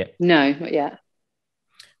 Yeah. No, not yet.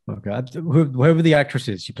 Okay. Whoever the actress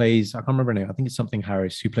is, she plays, I can't remember her name. I think it's something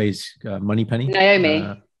Harris, who plays Moneypenny.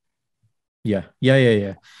 Naomi. Yeah.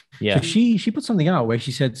 So she put something out where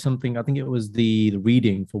she said something, I think it was the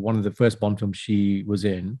reading for one of the first Bond films she was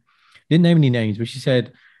in. Didn't name any names, but she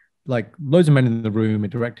said, like, loads of men in the room, a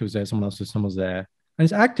director was there, someone was there. And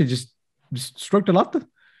this actor just stroked her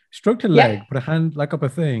leg, put a hand like up a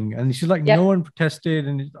thing. And she's like, no one protested.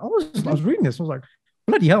 And I was reading this. I was like,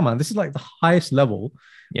 bloody hell, man, this is like the highest level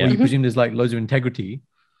where you presume there's like loads of integrity.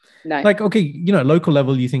 No. Like, okay, you know, local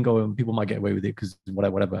level, you think, oh, people might get away with it because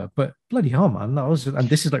whatever. But bloody hell, man, and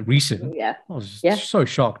this is like recent. Yeah. I was just so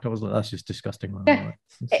shocked. I was like, that's just disgusting. Man. Yeah.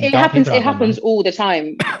 It happens all the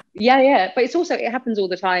time. Yeah. But it happens all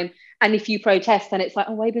the time. And if you protest, then it's like,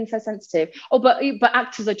 oh, why are you being so sensitive? Oh, but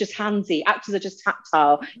actors are just handsy. Actors are just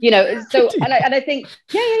tactile. You know, so, and I think,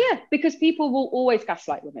 because people will always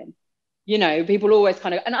gaslight women. You know, people always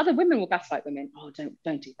kind of, and other women will gaslight women. Oh,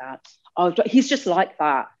 don't do that. Oh, he's just like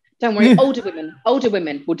that. Don't worry. Older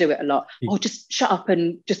women will do it a lot. Oh, just shut up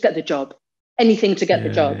and just get the job. Anything to get the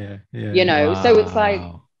job. You know, so it's like,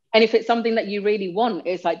 and if it's something that you really want,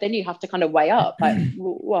 it's like, then you have to kind of weigh up. Like,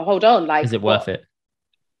 well, hold on. Like, is it worth it?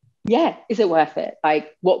 Yeah, is it worth it?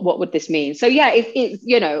 Like, what would this mean? So yeah, it's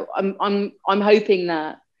you know, I'm hoping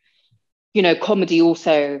that, you know, comedy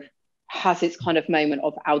also has its kind of moment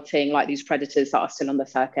of outing like these predators that are still on the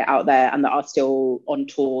circuit out there and that are still on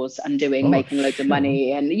tours and making loads of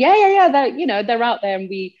money. And they're out there, and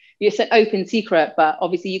it's an open secret, but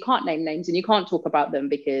obviously you can't name names and you can't talk about them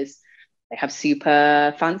because they have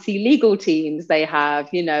super fancy legal teams. They have,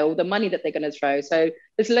 all the money that they're going to throw. So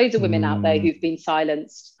there's loads of women out there who've been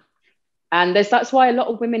silenced. And that's why a lot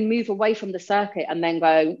of women move away from the circuit and then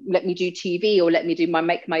go, let me do TV or let me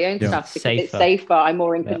make my own stuff because it's safer. I'm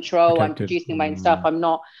more in control. I'm producing my own stuff. I'm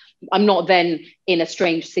not then in a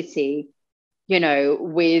strange city,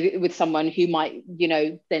 with someone who might,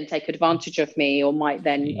 then take advantage of me or might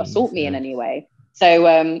then assault me in any way. So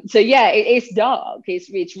it's dark.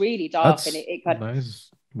 It's really dark. And it kind of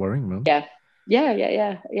nice, worrying, man. Yeah.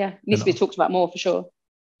 Needs to be talked about more for sure.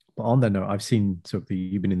 But on that note, I've seen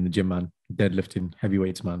you've been in the gym, man, deadlifting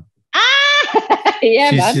heavyweights, man.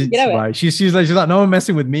 Man. She's like, no one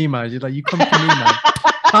messing with me, man. She's like, you come to me, man.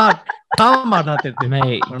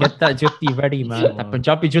 Mate, get that jutti ready, man. That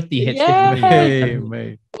Punjabi jutti hits Hey,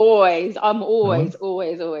 mate. I'm always,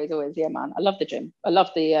 yeah, man. I love the gym. I love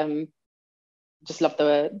just love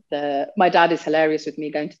the my dad is hilarious with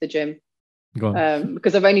me going to the gym.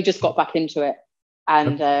 Because I've only just got back into it.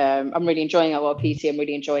 And I'm really enjoying it. Well, PC, I'm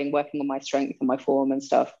really enjoying working on my strength and my form and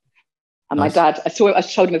stuff. And my dad, I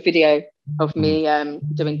showed him a video of me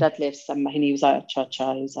doing deadlifts, and he was like,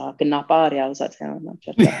 "Cha," he was like, "Kinna pa raha?" I was like,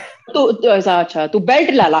 "Tu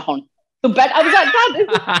belt la hon." I was like,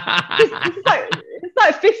 "Dad, it's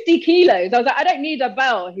like 50 kilos." I was like, "I don't need a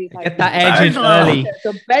belt." He's like, "Get that edge in early."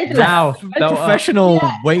 Now, professional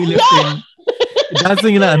weightlifting. That's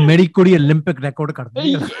like a Medicuri Olympic record. Do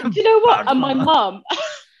you know what? And my mum,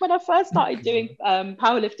 when I first started doing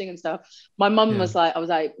powerlifting and stuff, my mum was like, I would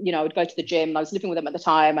go to the gym. I was living with them at the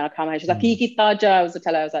time, and I come home. She's like, "Kiki Taja." I was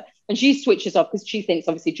like, and she switches off because she thinks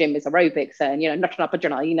obviously gym is aerobics and nothing up a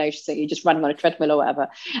journal. You're just running on a treadmill or whatever.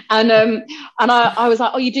 And I was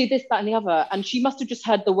like, "Oh, you do this, that, and the other." And she must have just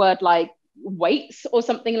heard the word like weights or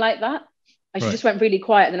something like that. And she just went really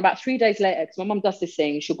quiet. And then about 3 days later, because my mum does this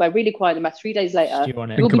thing, she'll go really quiet. And about 3 days later,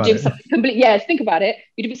 you'll be doing something completely, think about it.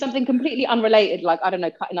 You'd be something completely unrelated, like, I don't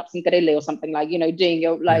know, cutting up some gorilla or something, like, doing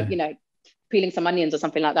your, like, peeling some onions or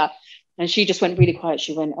something like that. And she just went really quiet.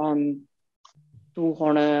 She went, "Tu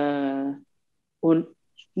hon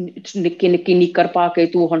nikki nikkar pa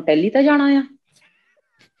ke tu hon telly te jana ya?"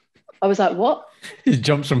 I was like, "What?" He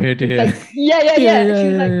jumps from here to here. Like, She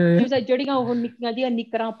was like, "Jadiyan oh nikkiyan diyan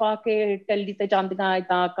nikkaran pa ke telly te jandiyan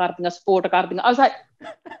ida kardiyan sport kardiyan." I was like,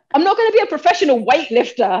 I'm not going to be a professional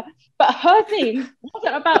weightlifter, but her thing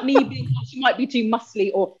wasn't about me being, she might be too muscly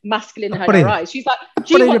or masculine in her eyes. She's like,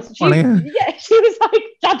 she was like, she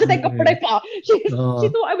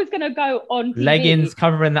thought I was going to go on TV leggings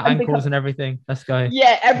covering the ankles and everything. Let's go.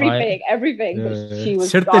 Yeah, everything. But she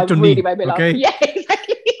was really made me laugh. Yeah,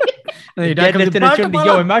 exactly.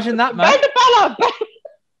 Yo, imagine that, man.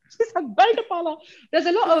 There's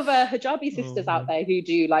a lot of hijabi sisters out there who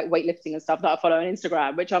do like weightlifting and stuff that I follow on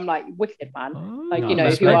Instagram, which I'm like, wicked, man.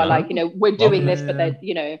 Who are like, we're doing this, but they're,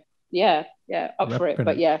 up for it.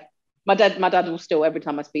 But yeah, my dad will still, every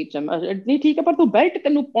time I speak to him, I'm like,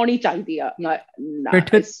 no.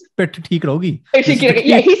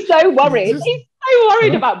 Yeah, he's so worried. He's so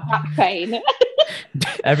worried about back pain.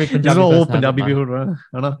 Every Punjabi people, right?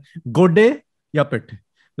 Good day, yeah, pit.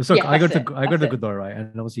 So I got the Gurdwara, right?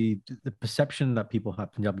 And obviously the perception that people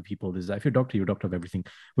have, Punjabi people, is that if you're a doctor of everything,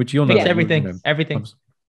 which you'll know. Everything.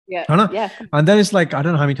 Yeah. And then it's like, I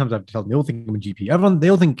don't know how many times I've told them, they all think I'm a GP. They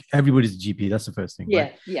all think everybody's a GP. That's the first thing.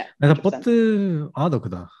 Right? Yeah. And I'm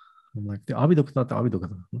like,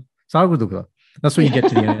 that's what you get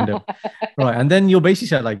to the end of. Right. And then you'll basically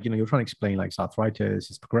say, like, you're trying to explain like arthritis,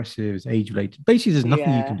 it's progressive, it's age related. Basically, there's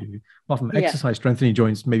nothing you can do apart from exercise, strengthening your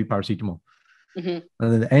joints, maybe paracetamol. Mm-hmm.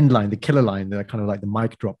 And then the end line, the killer line, the kind of like the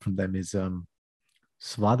mic drop from them is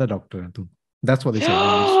Swada doctor. That's what they say.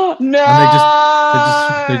 No. And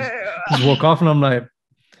they just walk off, and I'm like,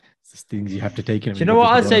 there's things you have to take in. Do you know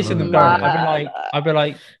what I'd say to them? I'd be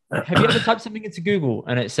like, have you ever typed something into Google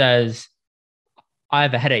and it says, "I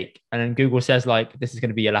have a headache," and then Google says, like, "This is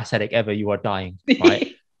going to be your last headache ever. You are dying."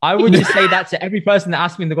 Right? I would just say that to every person that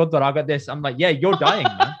asks me in the Gurdwara, "I got this." I'm like, "Yeah, you're dying,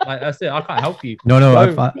 man. Like, that's it. I can't help you." No.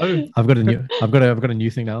 I've got a new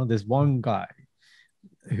thing now. There's one guy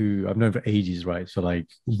who I've known for ages, right? So like,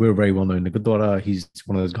 we're very well known in the Gurdwara. He's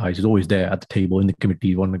one of those guys who's always there at the table in the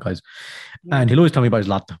committee. One of the guys, and he'll always tell me about his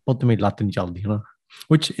latta.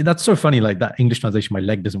 Which that's so funny. Like that English translation, my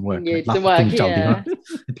leg doesn't work. Yeah, it doesn't work. Yeah.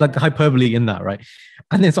 It's like the hyperbole in that, right?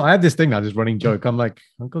 And then so I have this thing now, this running joke. I'm like,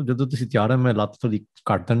 "Uncle, like, I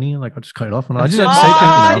just cut it off, and I just have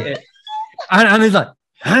to say it now. And he's like,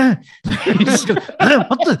 He just goes,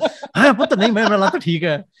 put the name, man.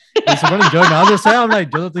 It's a running joke. Now just say, I'm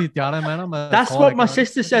like, that's what my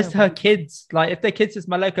sister says to her kids. Like, if their kid says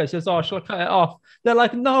Maleko, she says, "Oh, shall I cut it off?" They're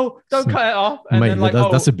like, "No, don't cut it off." And mate, like,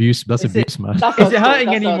 that's abuse. That's abuse, man. Is it hurting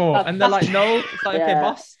anymore? And they're like, "No." It's like, okay,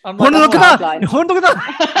 boss. I'm like,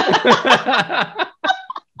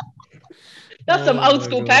 that's some old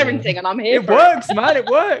school parenting, and I'm here. It works, man. It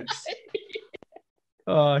works.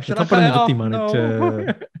 Oh, should I cut it off?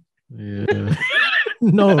 No. Yeah.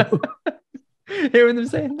 No. Hearing them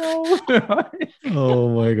say no. Oh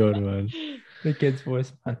my god, man. The kid's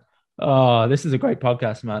voice, man. Oh, this is a great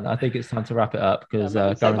podcast, man. I think it's time to wrap it up because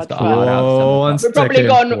Garen's got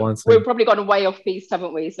we've probably gone way off piece,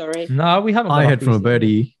 haven't we? Sorry. No, we haven't. I heard from a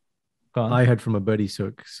birdie.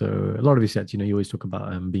 Sukh. So a lot of you said, you always talk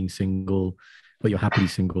about being single, but you're happily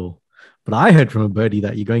single. But I heard from a birdie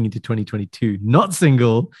that you're going into 2022 not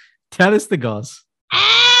single. Tell us the goss.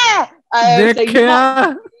 So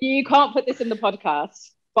you can't put this in the podcast,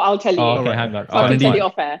 but I'll tell you. Oh, okay, hang on. So I can tell you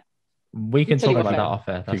off air. We can talk about that off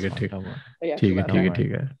air. That's fine.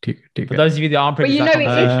 For those of you that aren't privy to that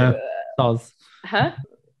conversation, soz. Huh?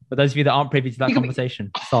 For those of you that aren't privy to that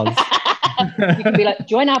conversation, soz. You can be like,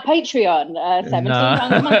 join our Patreon,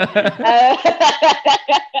 £17 a month.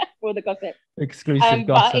 For the gossip. Exclusive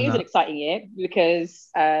gossip. But it is an exciting year because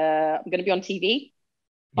I'm going to be on TV.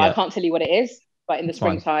 I can't tell you what it is. But in the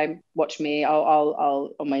springtime, watch me.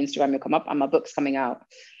 I'll on my Instagram, you'll come up, and my book's coming out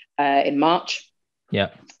in March. Yeah.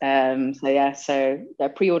 So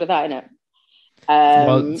pre-order that, innit?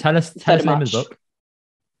 Well, tell us the name of the book.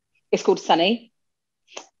 It's called Sunny,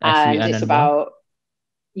 and it's about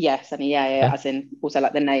Sunny, as in also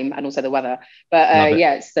like the name and also the weather. But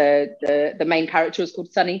it's the main character is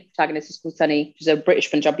called Sunny. Protagonist is called Sunny. She's a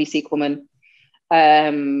British Punjabi Sikh woman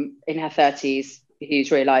in her 30s.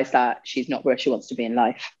 Who's realised that she's not where she wants to be in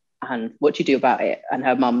life, and what do you do about it? And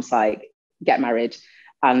her mum's like, get married,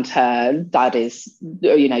 and her dad is,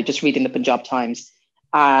 just reading the Punjab Times,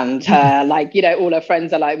 and her all her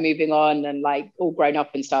friends are like moving on and like all grown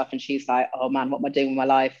up and stuff, and she's like, oh man, what am I doing with my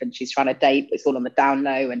life? And she's trying to date, but it's all on the down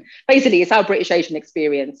low, and basically it's our British Asian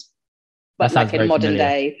experience, but like in modern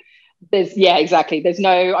day. Exactly.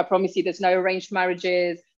 I promise you, there's no arranged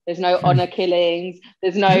marriages. There's no honor killings.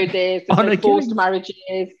 There's no this. There's no forced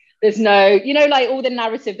marriages. There's no, like all the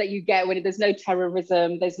narrative that you get when there's no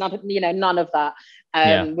terrorism. There's none of that,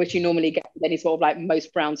 which you normally get with any sort of like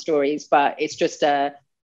most brown stories. But it's just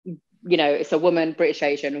it's a woman, British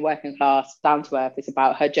Asian, working class, down to earth. It's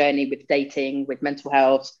about her journey with dating, with mental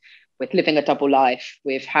health, with living a double life,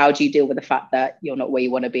 with how do you deal with the fact that you're not where you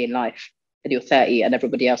want to be in life and you're 30 and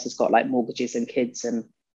everybody else has got like mortgages and kids and,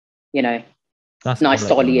 that's nice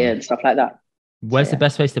dolly and stuff like that. Where's the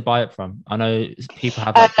best place to buy it from? I know people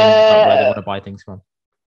have like things about where they want to buy things from.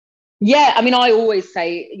 Yeah, I mean, I always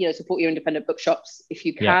say, support your independent bookshops if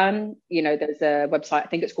you can. There's a website, I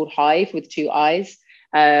think it's called Hive with 2 I's,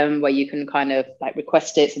 where you can kind of like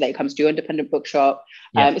request it so that it comes to your independent bookshop.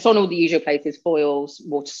 It's on all the usual places: Foyles,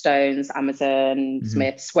 Waterstones, Amazon,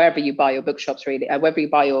 Smiths, wherever you buy your bookshops, really, wherever you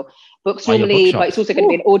buy your books normally. But it's also going to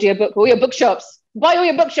be an audiobook. All your bookshops. Buy all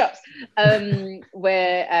your bookshops.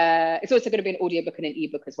 Where it's also going to be an audiobook and an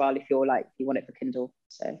ebook as well if you want it for Kindle.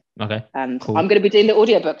 So and cool. I'm going to be doing the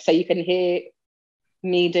audiobook so you can hear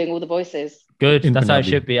me doing all the voices. Good. That's how it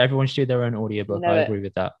should be. Everyone should do their own audiobook. I agree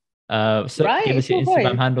with that. So give us your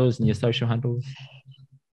Instagram handles and your social handles.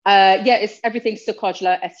 It's everything Sukh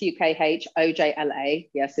Ojla, Sukh Ojla.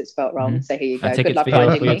 Yes, it's spelt wrong. So here you go. And good luck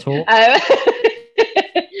finding me. Tour.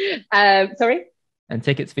 Sorry. And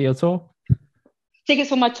tickets for your tour. Tickets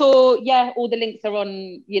for my tour, all the links are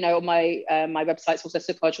on, on my website, also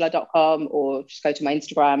sukhojla.com, or just go to my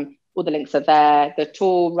Instagram. All the links are there. The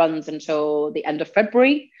tour runs until the end of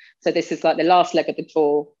February. So this is like the last leg of the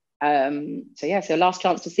tour. So last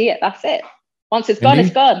chance to see it. That's it. Once it's gone,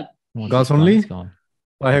 it's gone. Girls only? It's gone.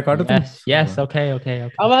 Yes. Okay.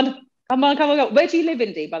 Come on. Where do you live,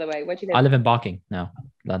 Indy, by the way? Where do you live? I live in Barking now,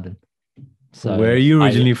 London. So where are you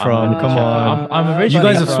originally from? Come on. I'm originally.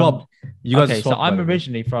 You guys have swapped. So I'm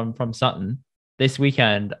originally from Sutton. This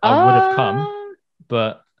weekend I would have come,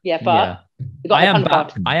 but I am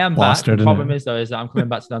back. The problem is that I'm coming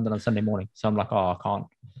back to London on Sunday morning, so I'm like, I can't.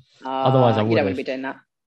 Otherwise, I would. You don't want to be doing that.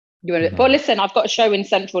 Well, listen, I've got a show in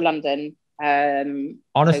Central London.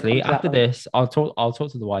 Honestly, so after this, I'll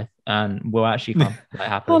talk to the wife, and we'll actually come. That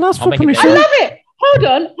happens. Oh, that's for I love it. Hold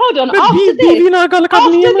on. After She's this, in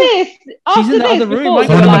the other room.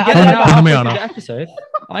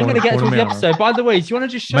 I'm going to get through the episode. By the way, do you want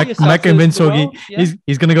to just show yourself?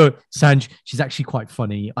 He's going to go, Sanj, she's actually quite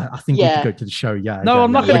funny. I think we could go to the show. Yeah. No,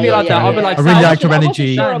 I'm not going to be like that. I'll be like, I really liked her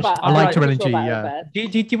energy. I liked her energy. Yeah. Do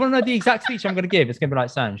you want to know the exact speech I'm going to give? It's going to be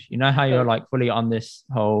like, Sanj, you know how you're like fully on this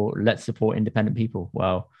whole let's support independent people?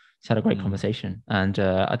 Well, it's had a great conversation, and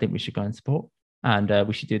I think we should go and support, and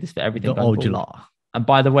we should do this for everything. Aujla. And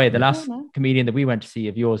by the way, the last comedian that we went to see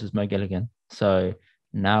of yours was Mo Gilligan. So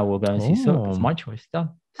now we'll go and see Sukh. It's my choice.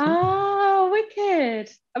 Done. Oh, wicked.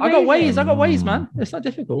 Amazing. I got ways, man. It's not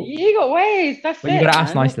difficult. You got ways. That's it. You got to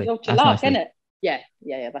ask nicely. Isn't it? Yeah,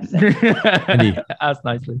 that's it. Ask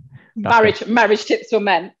nicely. Marriage tips for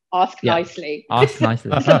men. Ask nicely. Ask nicely.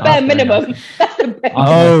 That's the bare minimum.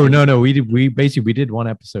 No. We did one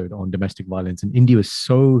episode on domestic violence, and Indy was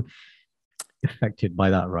so affected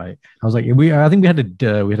by that, right? I was like, I think we had a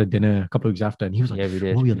dinner a couple of weeks after, and he was like, we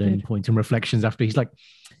did. What were your learning points and reflections after? He's like,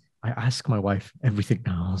 I ask my wife everything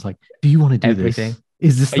now. I was like, do you want to do everything? This?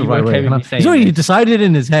 Is this the right way? He's already decided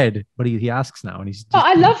in his head, but he asks now, and he's.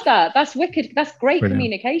 I love that. That's wicked. That's great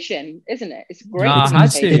communication, isn't it? It's great.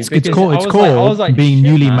 It's called being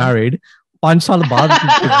newly married. 5 साल बाद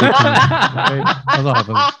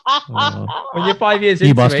when you're 5 years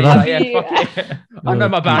into it, I know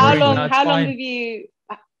my boundaries.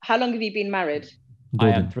 How long have you been married? I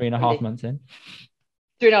am 3.5 months in.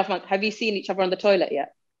 3.5 months. Have you seen each other on the toilet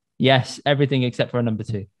yet? Yes, everything except for a number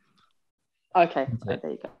 2. Okay, there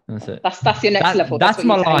you go. That's it. That's your next level. That's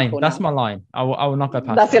my line. That's my line. I will not go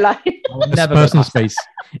past. That's your line. Never personal space.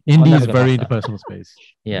 Indy is very into personal space.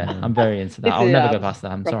 Yeah, I'm very into that. I'll never go past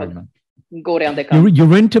that. I'm sorry, man.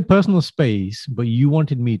 You're into personal space, but you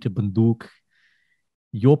wanted me to bandook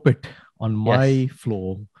your pit on my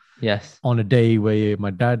floor. Yes. On a day where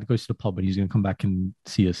my dad goes to the pub and he's going to come back and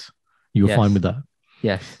see us. You were fine with that.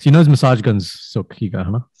 Yes. So you know his massage guns, Sukh,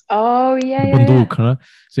 huh? Oh yeah. Bandook, huh?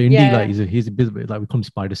 So Indy, like he's a bit like we call him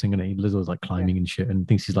Spider Singer, and Lizzo's like climbing and shit, and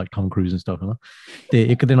thinks he's like Tom Cruise and stuff, huh? We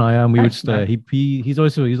would he's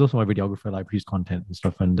also my videographer, like produce content and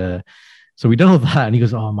stuff, and so we done all that, and he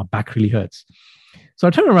goes, "Oh, my back really hurts." So I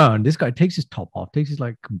turn around. This guy takes his top off, takes his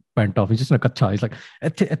like pant off. He's just in a kacha. He's like,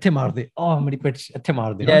 "Oh, my pitch,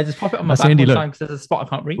 yeah, just pop it on my back one time because there's a spot I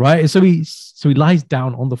can't reach." Right. So he lies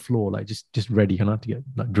down on the floor, like just ready, to get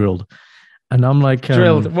like drilled. And I'm like,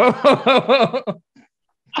 drilled. Whoa.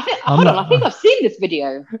 I think I've seen this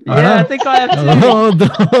video. Yeah, I think I have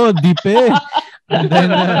too. Deep. And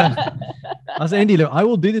then I said, Indy, look, I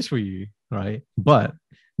will do this for you, right? But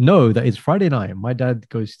know that it's Friday night. My dad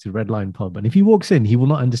goes to Red Lion Pub, and if he walks in, he will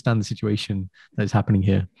not understand the situation that is happening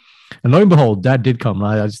here. And lo and behold, Dad did come.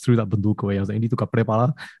 I just threw that bandook away. I was like, Indy, tu kapre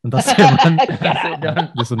pala, and that's it,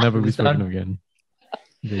 man. This will never be spoken again.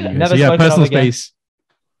 Never personal space.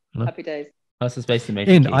 Happy days. Personal space to make.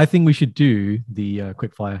 And I think we should do the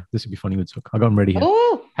quickfire. This would be funny with Sukh. I got him ready here.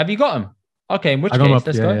 Oh, have you got him? Okay, in which case,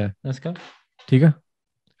 let's go. Yeah. Let's go. Tiga?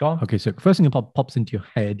 Go on. Okay, so first thing that pops into your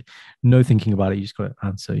head, no thinking about it, you just got to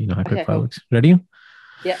answer. You know how quickfire works. Ready?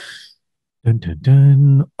 Yeah. Dun, dun,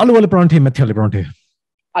 dun. Aloo wale parathe, methi wale parathe.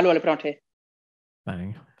 Aloo wale parathe.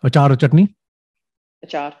 Bang. Achar or chutney?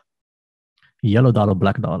 Achar. Yellow dal or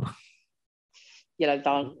black dal? Yellow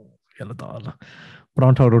dal. Yellow dal.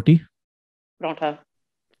 Parantha or roti? Parantha.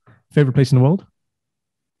 Favorite place in the world?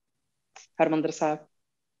 Harmandir Sahib.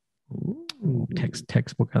 Ooh,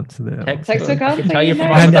 textbook answer there. Textbook answer.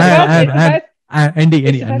 And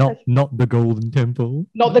Andy, not the Golden Temple.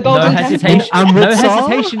 Not the Golden Temple. No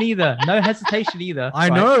hesitation either. No hesitation either. I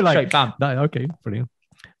know, like straight, bam. Okay, brilliant.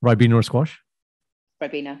 Ribena or squash?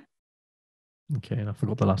 Ribena. Okay, and I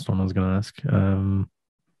forgot the last one I was going to ask.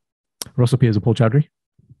 Russell Peters or Paul Chowdhury?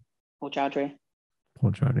 Paul Chowdhury.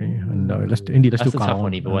 Paul Chowdhury. And let's do a tough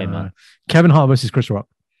one either way, man. Kevin Hart versus Chris Rock.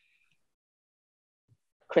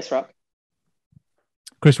 Chris Rock.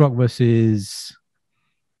 Chris Rock versus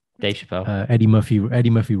Dave Chappelle. Eddie Murphy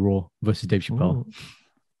Raw versus Dave Chappelle. Ooh.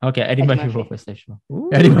 Okay, Eddie Murphy Raw versus Dave Chappelle. Ooh.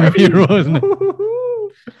 Eddie Murphy Raw, isn't it?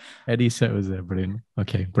 Eddie's set was there, brilliant.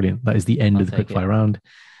 Okay, brilliant. That is the end of the quickfire round.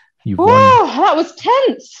 You've won. That was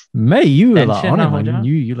tense. Mate, you were like on it, man.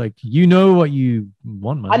 You know what you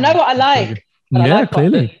want, man. I know what I like. Yeah,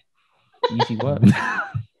 clearly. Easy work.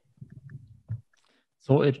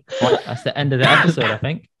 Sorted. Right, that's the end of the episode, I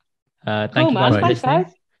think. Thank you guys for listening.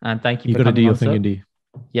 And thank you for coming on. You got to do your thing, Indy.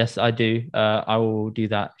 Yes, I do. I will do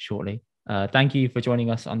that shortly. Thank you for joining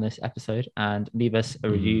us on this episode, and leave us a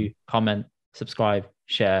review, comment, subscribe,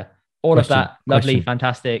 share, all of that lovely,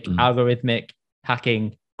 fantastic, algorithmic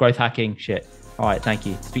hacking, growth hacking shit. All right, thank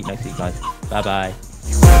you. Speak next week, guys. Bye-bye.